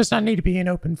 There does not need to be an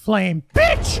open flame.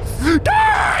 Bitch!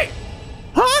 Die!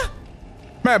 Huh?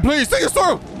 Man, please, take us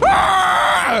through!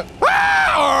 Ah!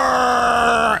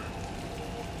 Ah!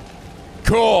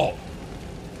 Cool.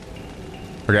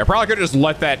 Okay, I probably could just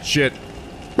let that shit...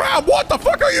 Mom, what the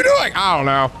fuck are you doing? I don't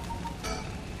know.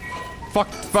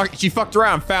 Fuck, she fucked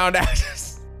around, found out.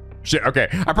 Shit, okay,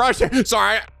 I probably should,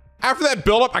 sorry. After that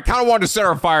buildup, I kind of wanted to set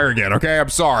her on fire again, okay? I'm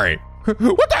sorry. What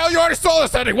the hell? You already stole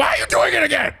this ending. Why are you doing it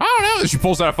again? I don't know. She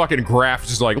pulls out a fucking graph,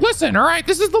 just like, listen, all right,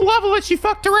 this is the level that she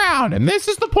fucked around, and this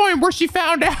is the point where she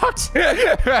found out.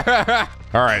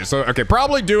 all right, so, okay,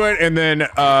 probably do it, and then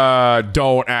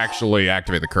don't actually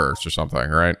activate the curse or something,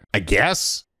 right? I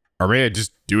guess? Or maybe I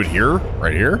just do it here?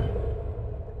 Right here?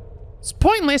 It's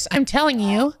pointless, I'm telling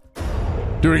you.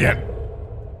 Do it again.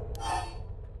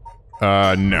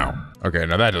 No. Okay,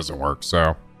 now that doesn't work,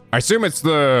 so. I assume it's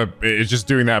just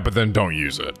doing that, but then don't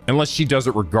use it. Unless she does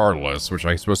it regardless, which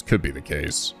I suppose could be the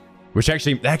case. Which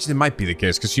actually might be the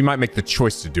case, because she might make the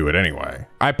choice to do it anyway.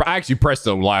 I actually pressed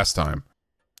it last time.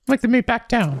 Like to me back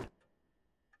down.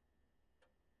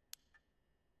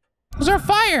 Was there a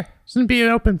fire? It's gonna be an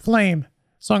open flame,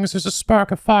 as long as there's a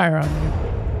spark of fire on you.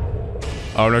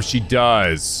 Oh no, she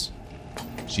does.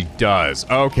 She does,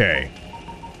 okay.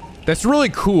 That's really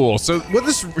cool. So what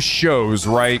this shows,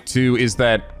 right, too, is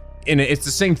that it's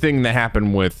the same thing that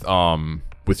happened with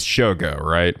Shogo,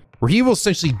 right? Where he will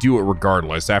essentially do it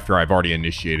regardless after I've already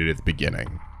initiated at the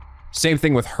beginning. Same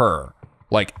thing with her.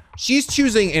 Like, she's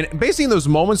choosing, and basically in those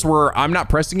moments where I'm not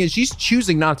pressing it, she's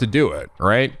choosing not to do it,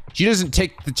 right? She doesn't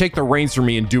take the reins from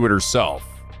me and do it herself.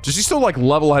 So she's still like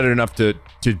level-headed enough to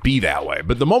be that way.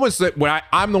 But the moments that when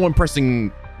I'm the one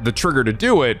pressing the trigger to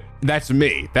do it, that's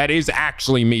me. That is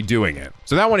actually me doing it.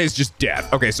 So that one is just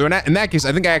death. Okay, so in that case,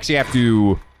 I think I actually have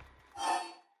to...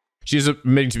 She's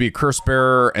admitting to be a curse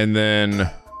bearer, and then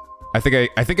I think I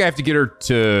have to get her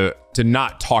to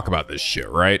not talk about this shit,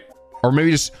 right? Or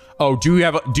maybe just, oh, do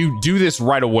this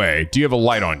right away. Do you have a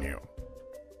light on you?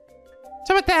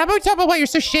 Talk about that. How about we talk about why you're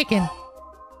so shaken?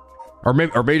 Or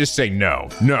maybe just say no.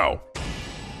 No.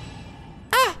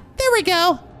 Ah, there we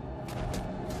go.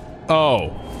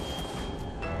 Oh.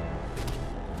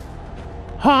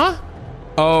 Huh?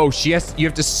 Oh, you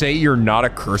have to say you're not a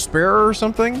curse bearer or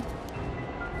something?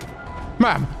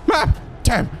 Ma'am,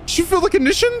 damn, did you feel the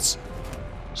conditions?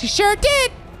 She sure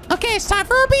did. Okay, it's time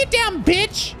for her to beat down,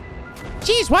 bitch.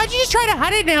 Jeez, why'd you just try to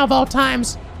hide it now of all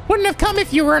times? Wouldn't have come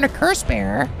if you weren't a curse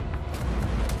bearer.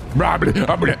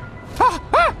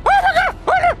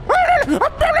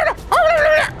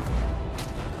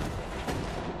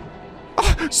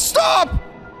 Stop!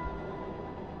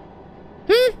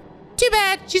 Too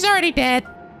bad, she's already dead.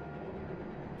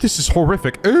 This is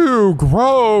horrific. Ooh,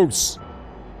 gross.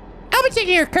 I'll be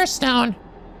taking your curse stone.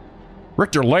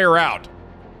 Richter, lay her out.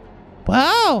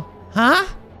 Whoa, huh?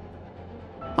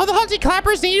 All the haunted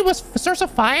clappers needed was a source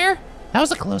of fire? That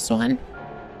was a close one.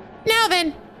 Now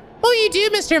then, what will you do,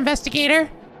 Mr. Investigator?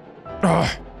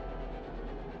 Ugh.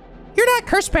 You're not a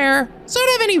curse bearer, so I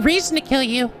don't have any reason to kill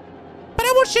you. But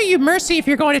I won't show you mercy if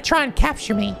you're going to try and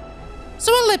capture me.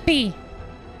 So what'll it be?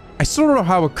 I still don't know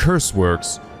how a curse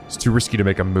works. It's too risky to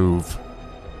make a move.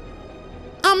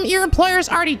 Your employer's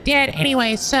already dead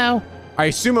anyway, so... I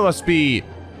assume it must be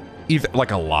either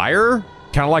like a liar?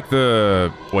 Kind of like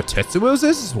what Tetsuo's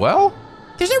is as well?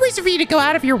 There's no reason for you to go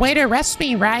out of your way to arrest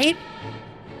me, right?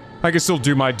 I can still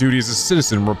do my duty as a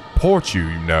citizen and report you,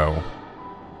 you know.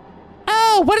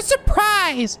 Oh, what a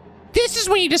surprise! This is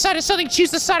when you decide to suddenly choose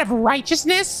the side of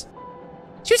righteousness?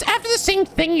 She was after the same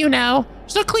thing, you know.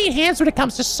 There's no clean hands when it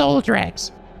comes to soul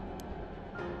dregs.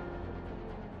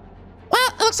 Well,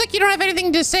 it looks like you don't have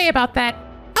anything to say about that.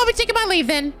 I'll be taking my leave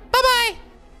then. Bye-bye.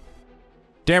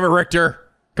 Damn it, Richter.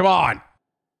 Come on.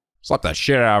 Slap that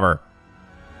shit out of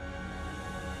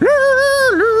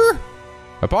her.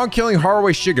 Upon killing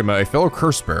Harue Shigema, a fellow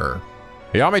curse bearer,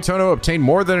 Ayame Tono obtained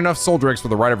more than enough soul dregs for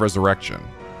the rite of resurrection.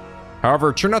 However,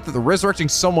 it turned out that the resurrecting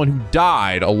someone who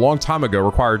died a long time ago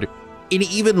required an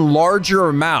even larger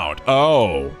amount.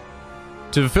 Oh.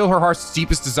 To fulfill her heart's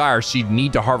deepest desire, she'd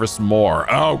need to harvest more.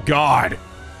 Oh, God.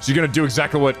 She's gonna do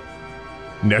exactly what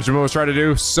Nejima was trying to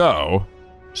do. So,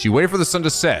 she waited for the sun to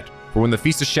set, for when the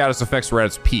Feast of Shadows effects were at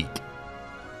its peak.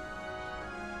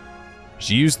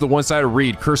 She used the one-sided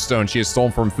reed curse stone she had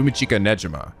stolen from Fumichika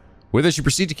Nejima. With it, she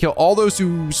proceeded to kill all those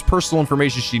whose personal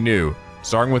information she knew,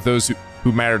 starting with those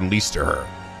who mattered least to her.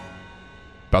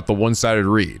 About the one-sided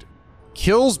reed.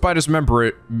 Kills by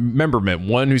dismemberment,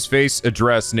 one whose face,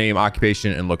 address, name,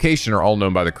 occupation, and location are all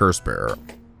known by the curse bearer,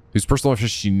 whose personal information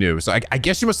she knew. So I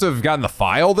guess she must have gotten the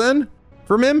file then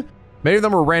from him? Many of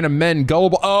them were random men,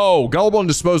 gullible. Oh, gullible and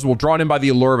disposable, drawn in by the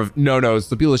allure of, no, it's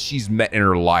the people that she's met in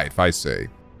her life, I say,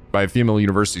 by a female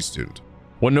university student.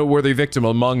 One noteworthy victim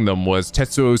among them was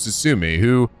Tetsuo Susumi,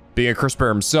 who, being a curse bearer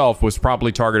himself, was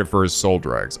promptly targeted for his soul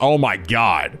dregs. Oh my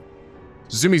God.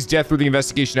 Suzumi's death threw the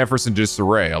investigation efforts into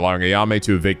disarray, allowing Ayame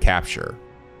to evade capture.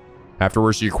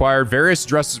 Afterwards, she acquired various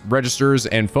address registers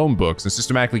and phone books and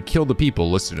systematically killed the people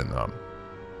listed in them.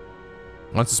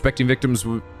 Unsuspecting victims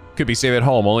could be saved at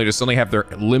home, only to suddenly have their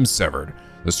limbs severed.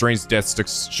 The strange death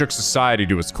shook society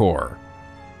to its core.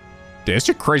 Dude, this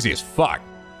shit crazy as fuck.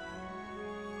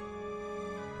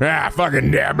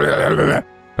 Fucking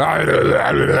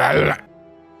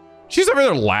she's over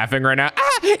there laughing right now.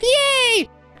 Yay!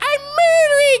 I'm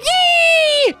murdering!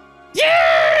 Yay!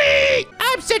 Yay!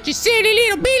 I'm such a silly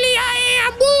little Billy, I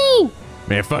am! Woo!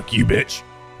 Man, fuck you, bitch.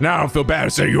 Now I don't feel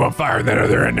bad setting you on fire in that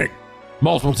other ending.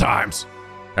 Multiple times.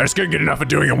 I just couldn't get enough of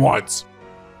doing it once.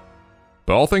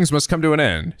 But all things must come to an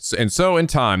end, and so in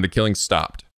time, the killings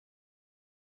stopped.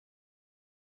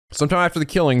 Sometime after the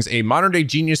killings, a modern-day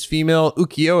genius female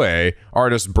ukiyo-e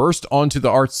artist burst onto the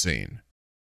art scene.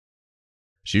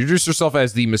 She introduced herself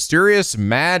as the mysterious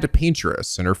Mad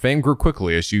Paintress, and her fame grew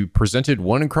quickly as she presented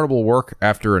one incredible work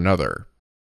after another.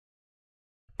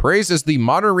 Praised as the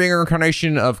modern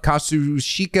reincarnation of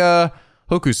Katsushika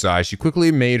Hokusai, she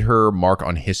quickly made her mark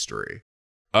on history.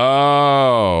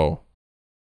 Oh.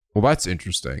 Well, that's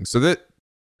interesting. So that...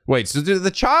 Wait, so did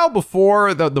the child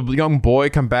before the young boy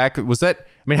come back, was that...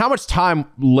 I mean, how much time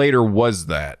later was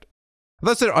that?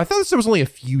 I thought this was only a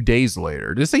few days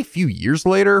later. Did it say a few years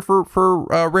later for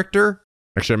Richter?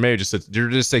 Actually, I may have just said, did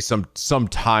it just say some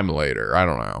time later? I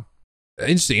don't know.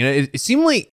 Interesting. It seemed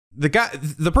like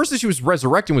the person she was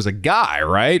resurrecting was a guy,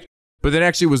 right? But then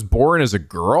actually was born as a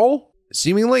girl,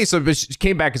 seemingly. So but she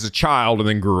came back as a child and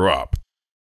then grew up.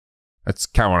 That's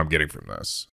kind of what I'm getting from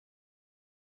this.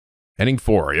 Ending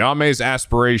 4, Yame's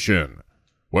aspiration.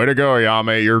 Way to go,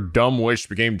 Yame. Your dumb wish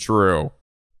became true.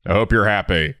 I hope you're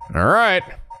happy. All right.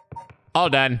 All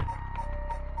done.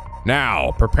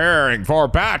 Now, preparing for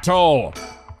battle.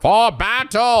 For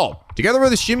battle. Together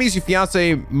with Shimi's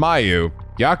fiance, Mayu,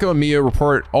 Yako and Miyu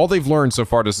report all they've learned so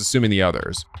far to Susumi and the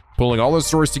others. Pulling all those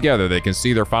stories together, they can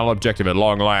see their final objective at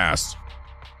long last.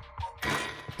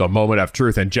 The moment of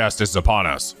truth and justice is upon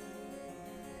us.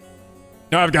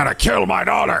 I've got to kill my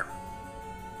daughter.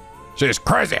 She's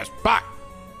crazy as fuck.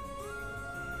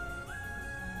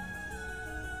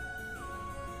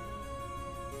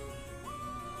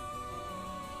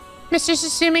 Mr.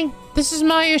 Susumi, this is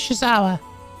Mayu Shizawa.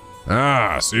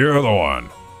 Ah, so you're the one.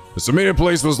 The Sumida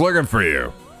police was looking for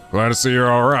you. Glad to see you're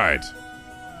all right.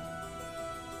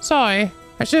 Sorry,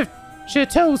 I should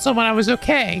have told someone I was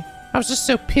okay. I was just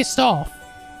so pissed off.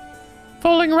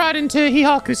 Falling right into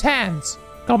Hihaku's hands.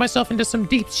 Got myself into some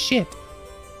deep shit.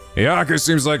 Hihaku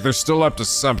seems like they're still up to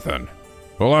something.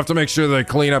 We'll have to make sure they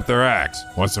clean up their act,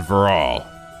 once and for all.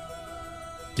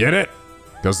 Get it?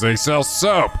 Because they sell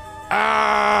soap.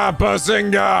 Ah,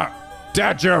 bazinga!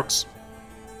 Dad jokes.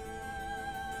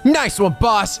 Nice one,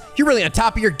 boss. You're really on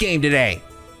top of your game today.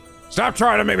 Stop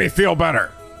trying to make me feel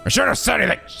better. I shouldn't have said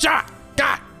anything. Shut!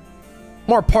 God!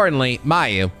 More importantly,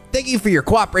 Mayu, thank you for your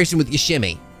cooperation with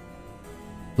Yoshimi.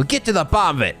 We'll get to the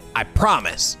bottom of it, I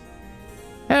promise.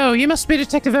 Oh, you must be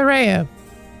Detective Harue.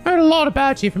 I heard a lot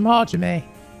about you from Hajime.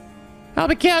 I'll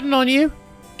be counting on you.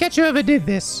 Catch whoever did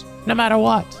this, no matter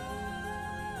what.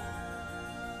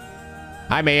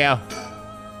 Hi, Miyu.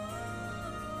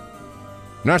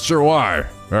 Not sure why.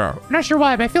 Oh. Not sure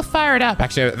why, but I feel fired up.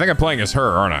 Actually, I think I'm playing as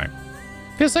her, aren't I?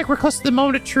 Feels like we're close to the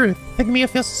moment of truth. I think Miyu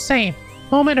feels the same.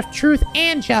 Moment of truth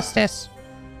and justice.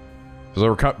 So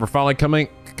we're finally coming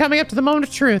up to the moment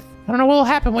of truth. I don't know what will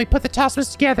happen when we put the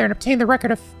Tasmas together and obtain the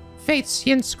record of Fate's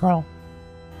Yin Scroll.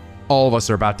 All of us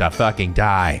are about to fucking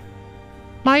die.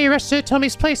 Mayu rushed to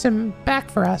Tomi's place and back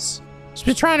for us. She's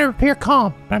been trying to appear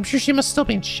calm, but I'm sure she must still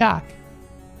be in shock.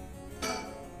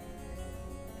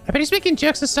 I bet he's making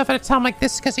jokes and stuff at a time like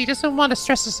this because he doesn't want to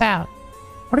stress us out.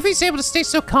 What if he's able to stay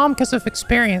so calm because of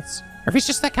experience? Or if he's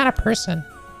just that kind of person?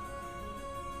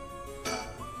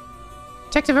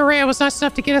 Detective Harue was nice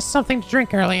enough to get us something to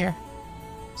drink earlier.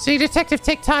 Seeing Detective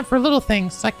take time for little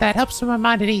things like that helps my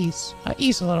mind at ease.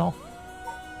 Ease a little.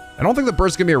 I don't think the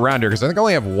bird's gonna be around here because I think I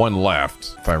only have one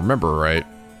left, if I remember right.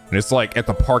 And it's like at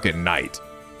the park at night.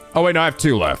 Oh wait, no, I have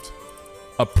 2 left.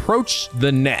 Approach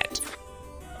the net.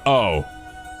 Oh.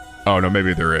 Oh no,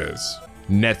 maybe there is.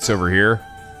 Net's over here.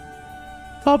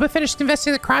 All but finished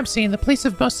investigating the crime scene, the police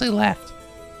have mostly left.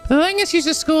 The thing is used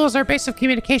at school as our base of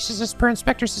communications as per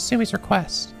Inspector Susumi's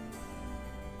request.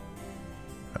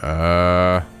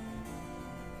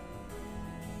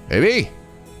 Maybe?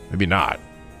 Maybe not.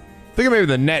 I think maybe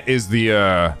the net is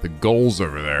the goals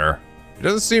over there. It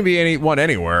doesn't seem to be one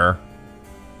anywhere.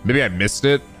 Maybe I missed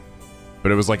it,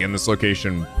 but it was like in this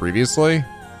location previously.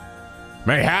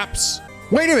 Mayhaps.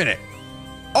 Wait a minute.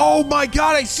 Oh my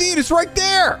God, I see it. It's right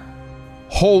there.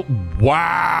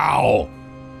 Wow.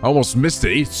 I almost missed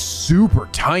it. It's super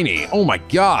tiny. Oh my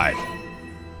God.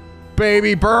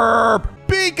 Baby burp.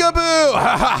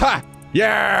 Peekaboo.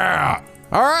 Yeah.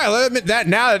 All right, let me admit that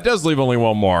now it does leave only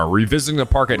one more. Revisiting the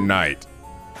park at night.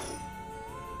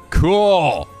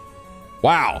 Cool.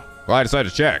 Wow. Well, I decided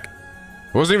to check.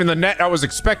 It wasn't even the net I was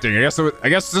expecting. I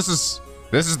guess this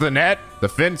is the net, the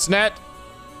fence net.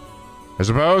 I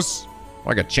suppose,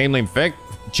 like a chain link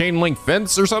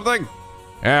fence or something.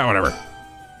 Yeah, whatever.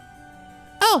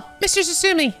 Oh, Mr.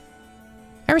 Susumi.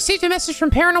 I received a message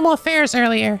from Paranormal Affairs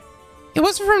earlier. It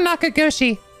wasn't from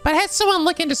Nakagoshi, but I had someone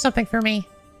look into something for me.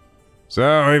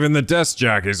 So even the desk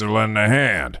jockeys are lending a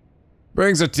hand.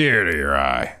 Brings a tear to your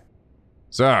eye.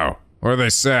 So, what do they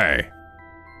say?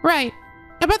 Right.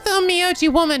 About the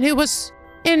Onmyoji woman who was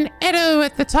in Edo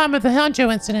at the time of the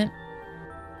Honjo incident.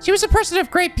 She was a person of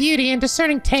great beauty and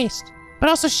discerning taste, but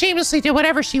also shamelessly did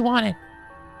whatever she wanted.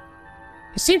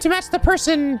 It seemed to match the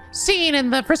person seen in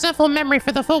the resentful memory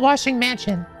for the full washing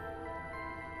mansion.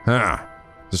 Huh.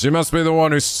 So she must be the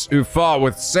one who fought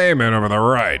with Seiman over the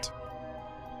right.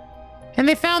 And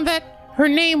they found that her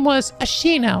name was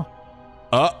Ashino.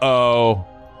 Uh-oh.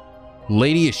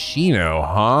 Lady Ashino,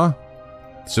 huh?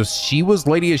 So she was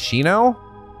Lady Ashino?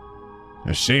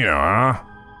 Ashino, huh?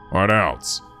 What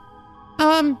else?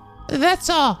 That's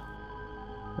all.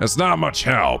 That's not much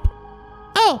help.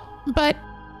 Oh, but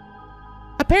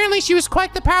apparently she was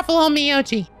quite the powerful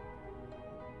Onmyoji.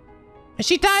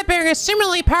 She died bearing a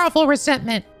similarly powerful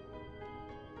resentment.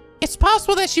 It's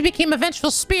possible that she became a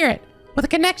vengeful spirit with a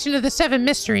connection to the Seven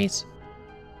Mysteries.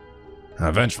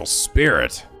 A vengeful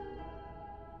spirit?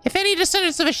 If any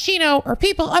descendants of Ashino or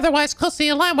people otherwise closely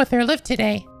aligned with her live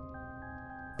today,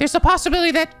 there's a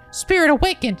possibility that spirit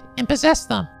awakened and possessed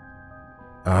them.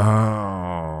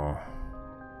 Oh.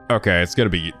 Okay, that's gonna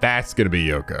be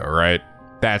Yoko, right?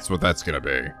 That's what that's gonna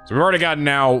be. So we've already gotten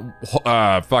now,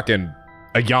 fucking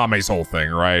Ayame's whole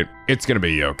thing, right? It's gonna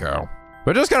be Yoko.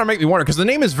 But it does kind of make me wonder, because the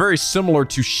name is very similar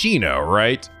to Shino,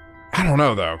 right? I don't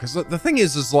know, though, because the thing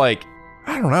is like,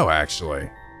 I don't know, actually.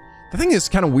 The thing is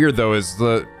kind of weird, though, is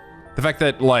the fact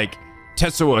that, like,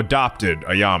 Tetsuo adopted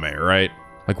Ayame, right?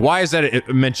 Like, why is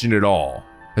that mentioned at all?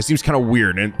 It seems kind of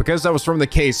weird, and because that was from the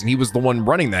case and he was the one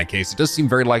running that case, it does seem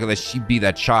very likely that she'd be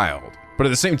that child. But at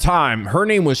the same time, her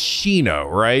name was Shino,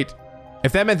 right?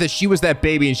 If that meant that she was that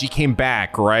baby and she came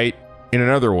back, right? In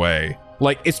another way.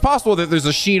 Like, it's possible that there's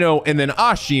a Shino and then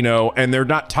Ashino and they're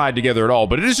not tied together at all,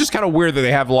 but it is just kind of weird that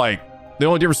they have, like, the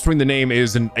only difference between the name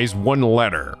is one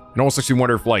letter. It almost makes me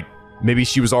wonder if, like, maybe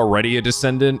she was already a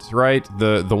descendant, right?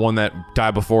 The one that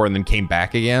died before and then came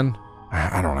back again?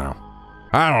 I don't know.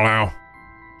 I don't know.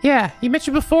 Yeah, you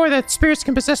mentioned before that spirits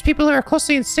can possess people who are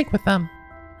closely in sync with them.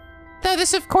 Though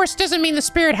this, of course, doesn't mean the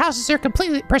spirit houses her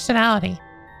complete personality.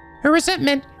 Her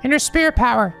resentment and her spirit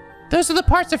power, those are the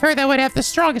parts of her that would have the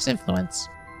strongest influence.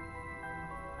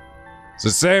 So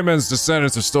Seiman's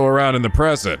descendants are still around in the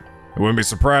present. It wouldn't be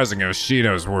surprising if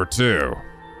Shino's were too.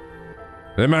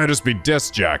 They might just be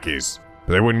disc jockeys,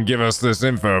 but they wouldn't give us this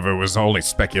info if it was only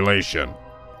speculation.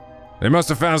 They must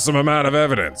have found some amount of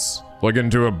evidence, look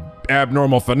into a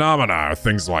abnormal phenomena or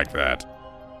things like that.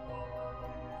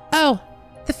 Oh,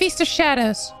 the Feast of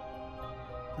Shadows.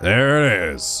 There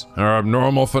it is, our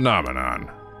abnormal phenomenon.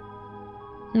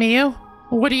 Miyu,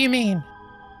 what do you mean?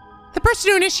 The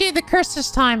person who initiated the curse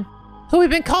this time, who we've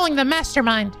been calling the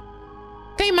mastermind.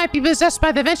 They might be possessed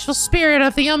by the vengeful spirit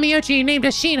of the Onmyoji named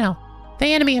Ashino,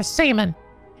 the enemy of Seiman.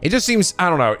 It just seems, I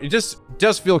don't know, it just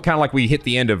does feel kind of like we hit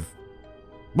the end of,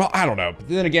 well, I don't know. But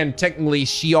then again, technically,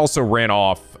 she also ran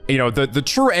off. You know, the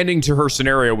true ending to her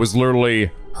scenario was literally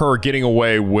her getting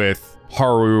away with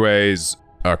Harue's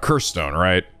curse stone,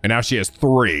 right? And now she has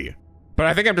 3. But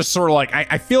I think I'm just sort of like,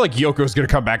 I feel like Yoko's gonna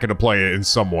come back into play in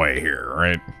some way here,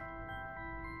 right?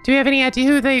 Do you have any idea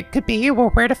who they could be or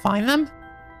where to find them?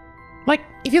 Like,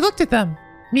 if you looked at them,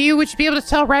 Miyu, would you be able to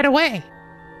tell right away?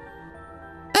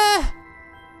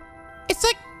 It's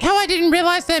like how I didn't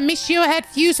realize that Mishio had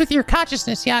fused with your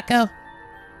consciousness, Yako.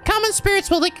 Common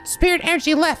spirits will leak spirit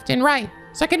energy left and right,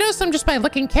 so I can notice them just by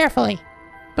looking carefully.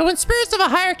 But when spirits of a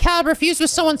higher caliber fuse with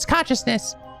someone's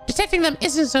consciousness, detecting them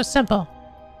isn't so simple.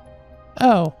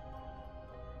 Oh.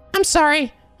 I'm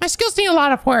sorry. My skills need a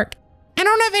lot of work. I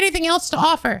don't have anything else to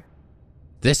offer.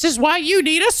 This is why you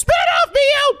need a spin-off,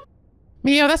 Miyu!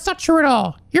 Miyu, that's not true at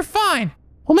all. You're fine.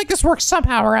 We'll make this work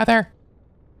somehow or other.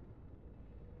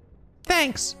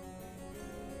 Thanks.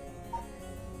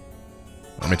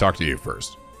 Let me talk to you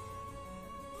first.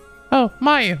 Oh,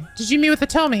 Mayu, did you meet with the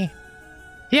Tomi?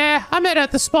 Yeah, I met her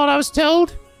at the spot I was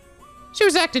told. She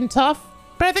was acting tough,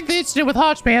 but I think the incident with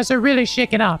Hajime has her really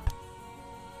shaken up.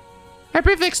 I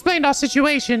briefly explained our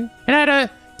situation and had to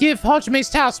give Hajime's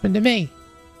talisman to me.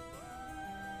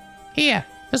 Here,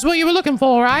 that's what you were looking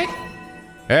for, right?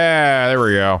 Yeah, there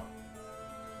we go.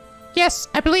 Yes,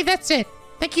 I believe that's it.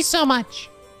 Thank you so much.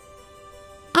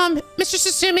 Mr.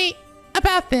 Susumi,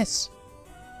 about this.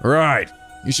 Right.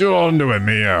 You should hold into it,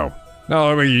 Mio. Now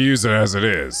let me use it as it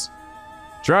is.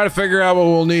 Try to figure out what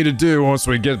we'll need to do once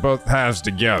we get both halves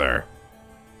together.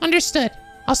 Understood.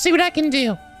 I'll see what I can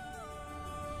do.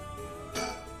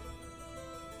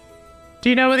 Do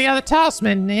you know where the other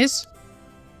talisman is?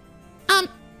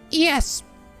 Yes.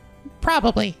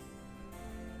 Probably.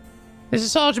 This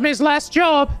is Hajime's last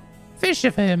job. Fish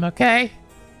it for him, okay?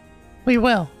 We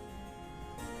will.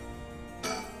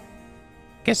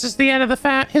 Guess it's the end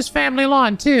of his family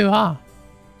line too, huh?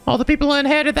 All the people who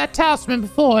inherited that talisman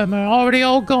before him are already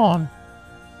all gone.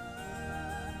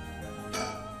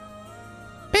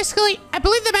 Basically, I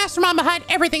believe the mastermind behind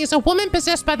everything is a woman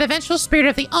possessed by the vengeful spirit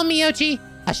of the Onmyoji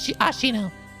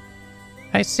Ashino.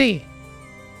 I see.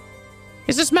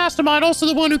 Is this mastermind also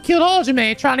the one who killed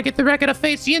Hajime trying to get the record of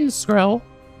Fate's Yin scroll?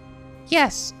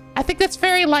 Yes, I think that's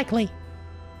very likely.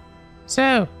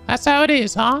 So, that's how it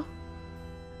is, huh?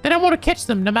 Then I want to catch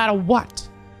them no matter what.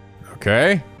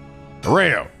 Okay.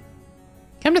 Harue.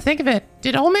 Come to think of it,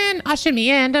 did old man Ashimiya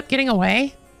end up getting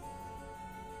away?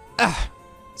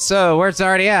 So, word's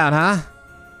already out, huh?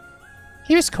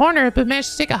 He was cornered but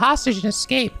managed to take a hostage and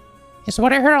escape, is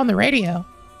what I heard on the radio.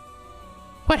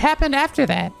 What happened after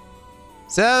that?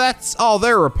 So that's all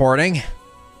they're reporting.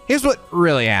 Here's what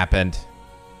really happened.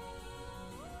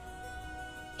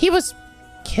 He was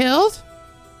killed?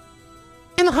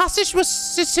 And the hostage was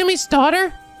Susumi's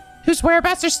daughter, whose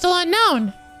whereabouts are still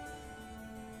unknown.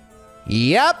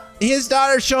 Yep, his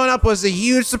daughter showing up was a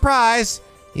huge surprise.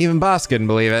 Even boss couldn't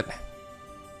believe it.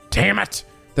 Damn it!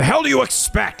 The hell do you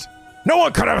expect? No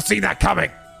one could have seen that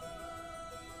coming!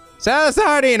 So there's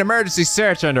already an emergency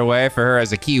search underway for her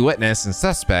as a key witness and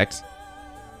suspect.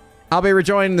 I'll be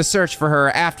rejoining the search for her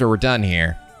after we're done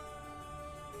here.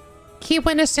 Key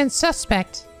witness and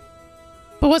suspect?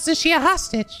 But wasn't she a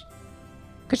hostage?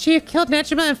 Could she have killed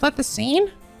Nejima and fled the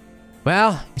scene?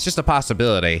 Well, it's just a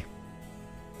possibility.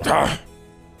 We're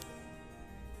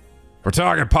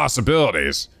talking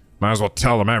possibilities. Might as well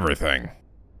tell them everything.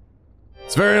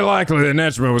 It's very likely that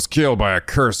Nejima was killed by a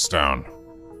curse stone.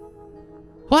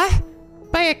 What?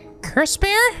 By a curse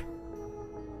bear?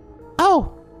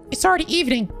 Oh, it's already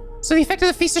evening, so the effect of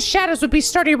the Feast of Shadows would be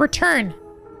starting to return.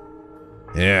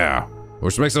 Yeah,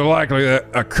 which makes it likely that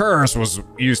a curse was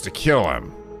used to kill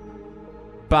him.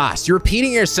 Boss, you're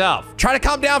repeating yourself. Try to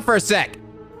calm down for a sec.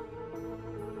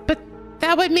 But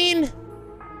that would mean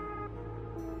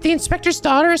the inspector's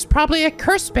daughter is probably a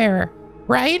curse bearer,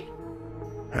 right?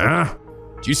 Huh?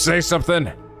 Did you say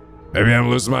something? Maybe I'm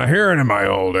losing my hearing in my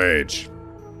old age.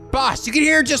 Boss, you can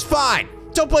hear just fine.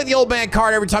 Don't play the old man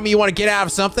card every time you want to get out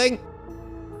of something.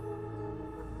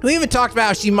 We even talked about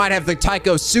how she might have the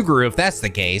Taiko Suguru if that's the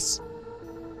case.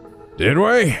 Did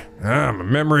we? My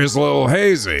memory is a little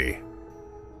hazy.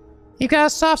 You got a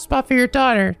soft spot for your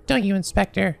daughter, don't you,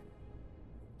 Inspector?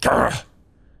 Grr.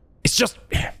 It's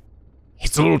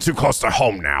a little too close to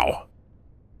home now.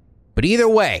 But either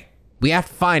way, we have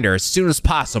to find her as soon as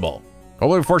possible.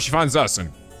 Hopefully before she finds us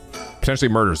and potentially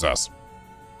murders us.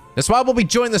 That's why we'll be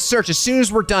joining the search as soon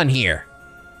as we're done here.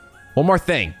 One more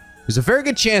thing. There's a very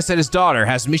good chance that his daughter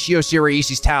has Michio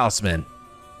Shiraishi's talisman.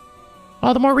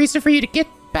 All the more reason for you to get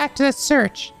back to that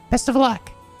search. Best of luck.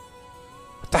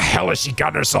 What the hell has she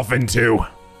gotten herself into?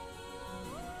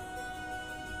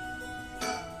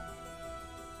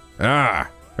 Ah,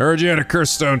 heard you had a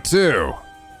curse stone too.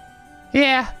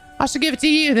 Yeah, I should give it to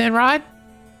you then, right?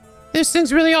 This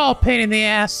thing's really all a pain in the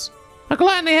ass. I'll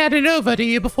gladly hand it over to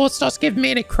you before it starts giving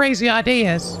me any crazy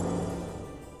ideas.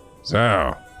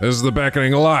 So, this is the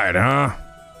beckoning light, huh?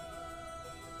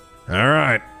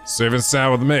 Alright, safe and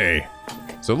sound with me.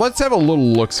 So let's have a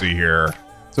little look-see here.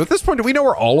 So at this point, do we know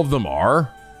where all of them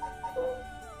are?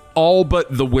 All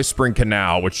but the Whispering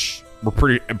Canal, which I'm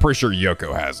pretty sure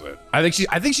Yoko has it. I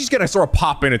think she's gonna sort of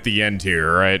pop in at the end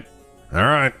here, right?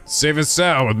 Alright, safe and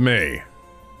sound with me.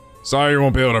 Sorry you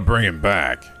won't be able to bring him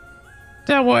back.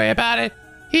 Don't worry about it.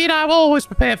 He and I will always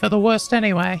prepare for the worst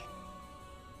anyway.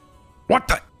 What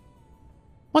the?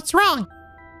 What's wrong?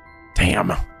 Damn.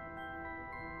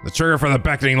 The trigger for the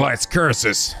beckoning light's curse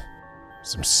is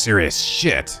some serious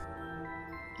shit.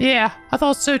 Yeah, I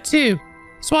thought so too.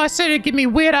 That's why I said it'd give me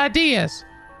weird ideas.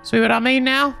 See what I mean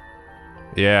now?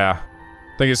 Yeah.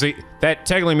 That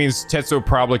technically means Tetsuo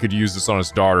probably could use this on his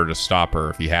daughter to stop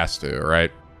her if he has to,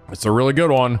 right? It's a really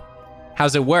good one.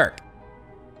 How's it work?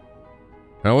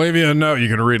 I'll leave you a note you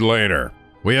can read later.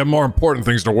 We have more important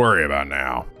things to worry about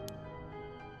now.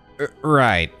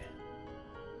 Right.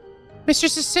 Mr.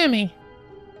 Sasumi,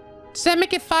 does that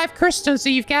make it 5 curse stones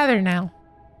that you've gathered now?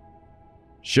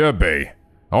 Should be.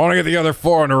 I want to get the other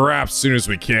 4 under wraps as soon as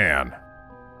we can.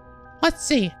 Let's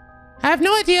see. I have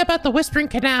no idea about the Whispering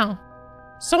Canal.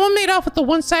 Someone made off with the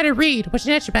one-sided reed, which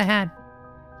Nechiba had.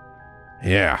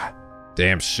 Yeah,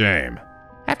 damn shame.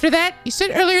 After that, you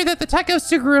said earlier that the Taiko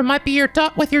Suguru might be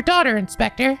with your daughter,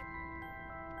 Inspector.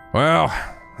 Well,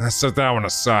 let's set that one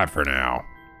aside for now.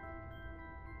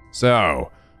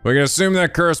 So, we can assume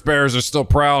that curse bears are still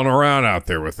prowling around out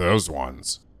there with those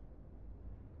ones.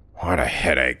 What a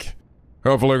headache.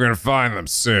 Hopefully we're gonna find them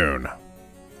soon.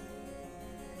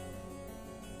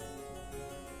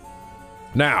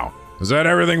 Now, is that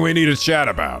everything we need to chat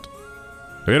about?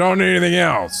 If we don't need anything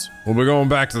else, we'll be going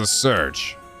back to the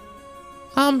search.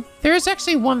 There is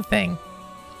actually one thing.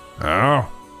 Oh?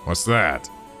 What's that?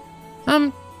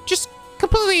 Just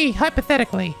completely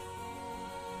hypothetically.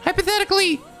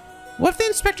 Hypothetically, what if the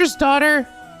inspector's daughter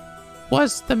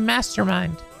was the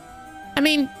mastermind? I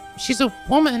mean, she's a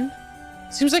woman.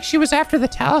 Seems like she was after the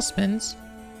talismans.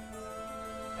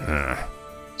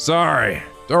 Sorry,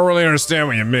 don't really understand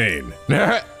what you mean.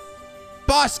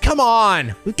 Boss, come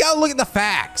on! We've got to look at the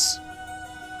facts.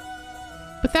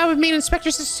 But that would mean Inspector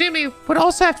Sasumi would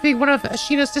also have to be one of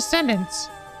Ashina's descendants.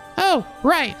 Oh,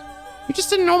 right. You're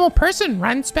just a normal person,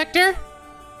 right, Inspector?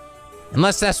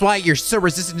 Unless that's why you're so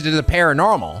resistant to the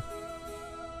paranormal.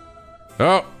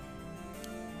 Oh.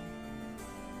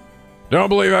 Don't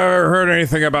believe I've ever heard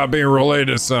anything about being related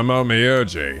to some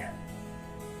Omioji.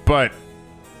 But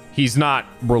he's not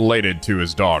related to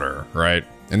his daughter, right?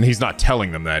 And he's not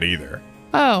telling them that either.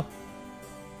 Oh.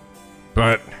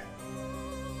 But,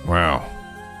 well,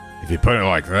 if you put it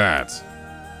like that,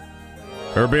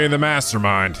 her being the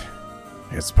mastermind,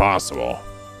 it's possible.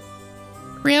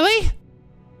 Really?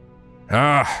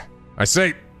 I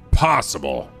say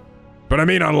possible, but I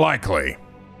mean unlikely,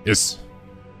 is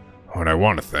what I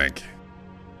want to think.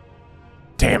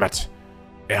 Damn it.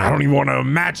 I don't even want to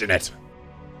imagine it.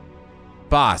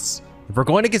 Boss, if we're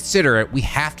going to consider it, we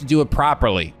have to do it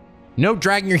properly. No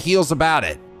dragging your heels about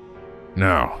it.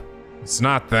 No, it's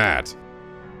not that.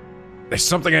 There's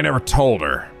something I never told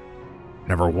her.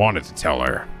 Never wanted to tell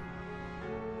her.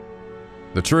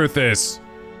 The truth is,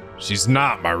 she's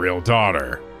not my real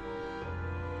daughter.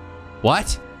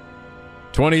 What?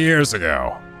 20 years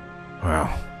ago.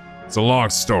 Well, it's a long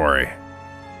story.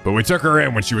 But we took her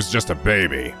in when she was just a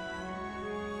baby.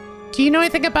 Do you know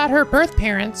anything about her birth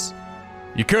parents?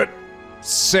 You could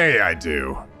say I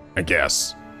do, I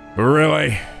guess. But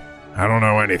really, I don't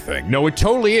know anything. No, it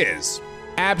totally is.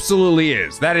 Absolutely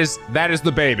is. That is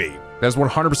the baby. That's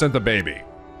 100% the baby.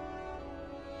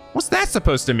 What's that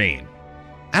supposed to mean?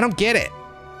 I don't get it.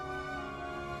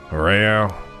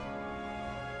 Harue,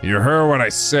 you heard what I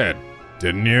said,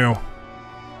 didn't you?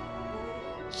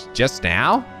 Just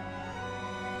now?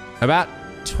 About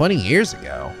 20 years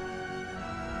ago.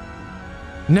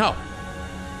 No.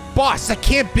 Boss, that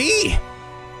can't be!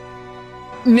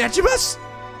 Nechiba's?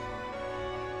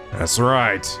 That's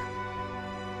right.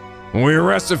 When we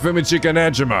arrested Fumichika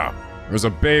Nejima, there was a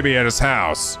baby at his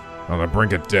house on the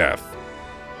brink of death.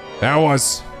 That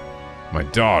was my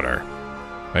daughter,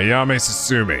 Ayame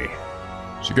Sasumi.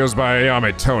 She goes by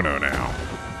Ayame Tono now.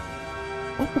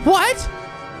 What?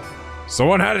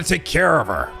 Someone had to take care of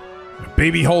her. The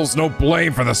baby holds no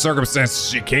blame for the circumstances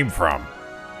she came from.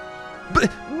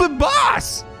 But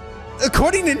boss!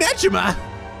 According to Nejima,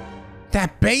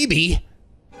 that baby...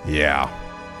 Yeah.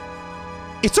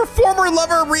 It's her former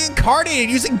lover reincarnated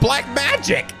using black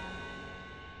magic!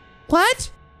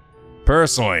 What?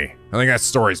 Personally, I think that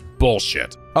story's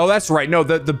bullshit. Oh, that's right. No,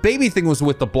 the baby thing was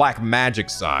with the black magic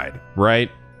side, right?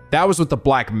 That was with the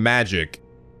black magic,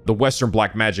 the Western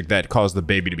black magic that caused the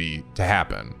baby to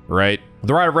happen, right?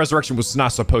 The Rite of Resurrection was not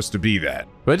supposed to be that.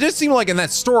 But it did seem like in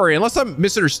that story, unless I'm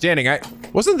misunderstanding,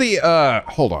 wasn't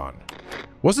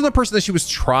the person that she was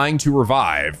trying to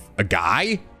revive a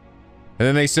guy? And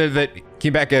then they said that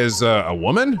came back as a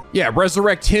woman? Yeah,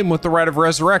 resurrect him with the Rite of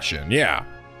Resurrection, yeah.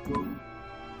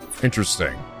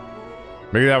 Interesting.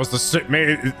 Maybe that was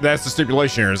maybe that's the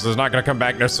stipulation here, is it's not gonna come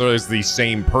back necessarily as the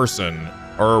same person,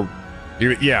 or,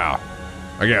 yeah,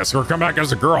 I guess, or come back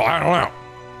as a girl, I don't know.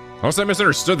 Unless I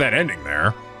misunderstood that ending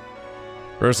there.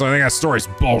 Personally, I think that story's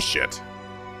bullshit.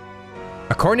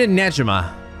 According to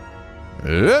Nejima.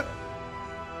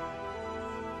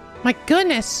 My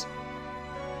goodness.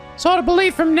 It's hard to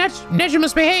believe from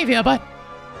Nejima's behavior, but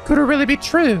could it really be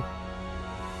true?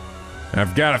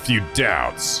 I've got a few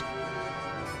doubts.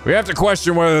 We have to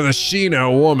question whether the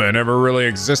Shino woman ever really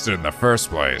existed in the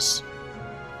first place.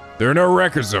 There are no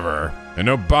records of her, and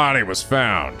no body was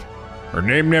found. Her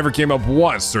name never came up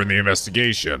once during the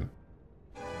investigation.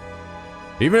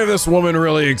 Even if this woman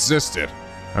really existed,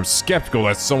 I'm skeptical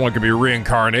that someone could be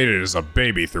reincarnated as a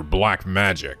baby through black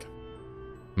magic.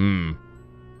 I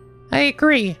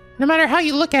agree. No matter how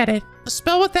you look at it, a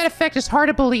spell with that effect is hard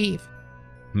to believe.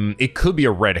 It could be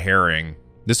a red herring.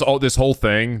 This whole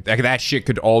thing, that shit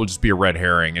could all just be a red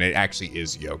herring, and it actually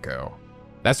is Yoko.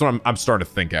 That's what I'm starting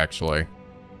to think, actually.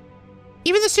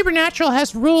 Even the supernatural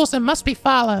has rules that must be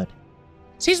followed.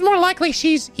 Seems more likely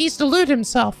he's deluded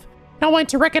himself, not wanting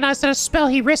to recognize that a spell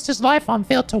he risked his life on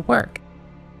failed to work.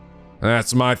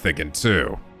 That's my thinking,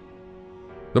 too.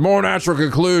 The more natural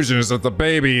conclusion is that the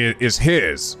baby is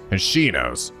his, and she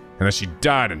knows, and that she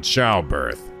died in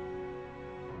childbirth.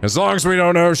 As long as we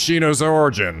don't know Shino's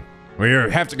origin, we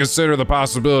have to consider the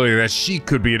possibility that she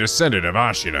could be a descendant of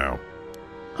Ashino.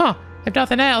 Huh, if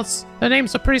nothing else, the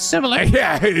names are pretty similar.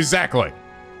 Yeah, exactly.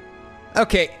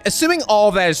 Okay, assuming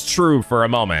all that is true for a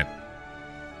moment.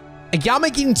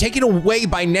 Ayama getting taken away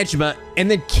by Nejima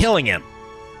and then killing him.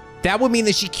 That would mean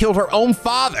that she killed her own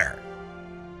father.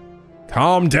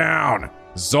 Calm down.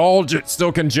 It's all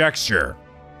still conjecture.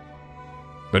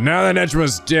 But now that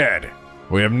Nejima's dead,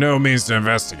 we have no means to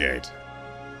investigate.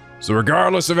 So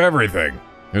regardless of everything,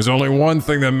 there's only one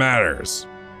thing that matters.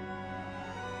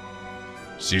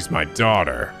 She's my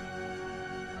daughter.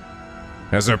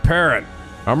 As her parent,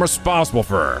 I'm responsible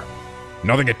for her.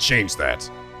 Nothing can change that.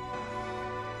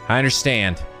 I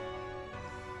understand.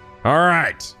 All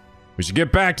right, we should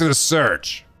get back to the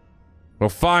search. We'll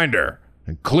find her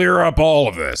and clear up all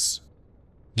of this.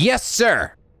 Yes,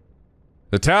 sir.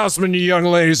 The talisman you young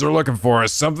ladies are looking for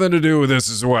has something to do with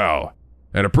this as well.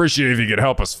 I'd appreciate if you could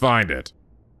help us find it.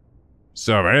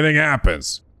 So if anything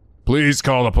happens, please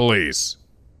call the police.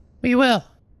 We will.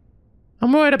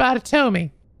 I'm worried about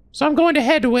Atomi, so I'm going to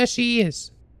head to where she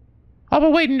is. I'll be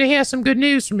waiting to hear some good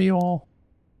news from you all.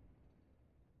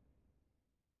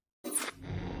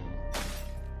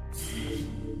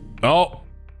 Oh.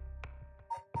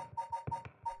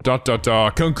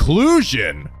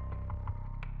 Conclusion.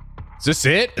 Is this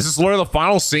it? Is this literally the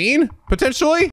final scene? Potentially?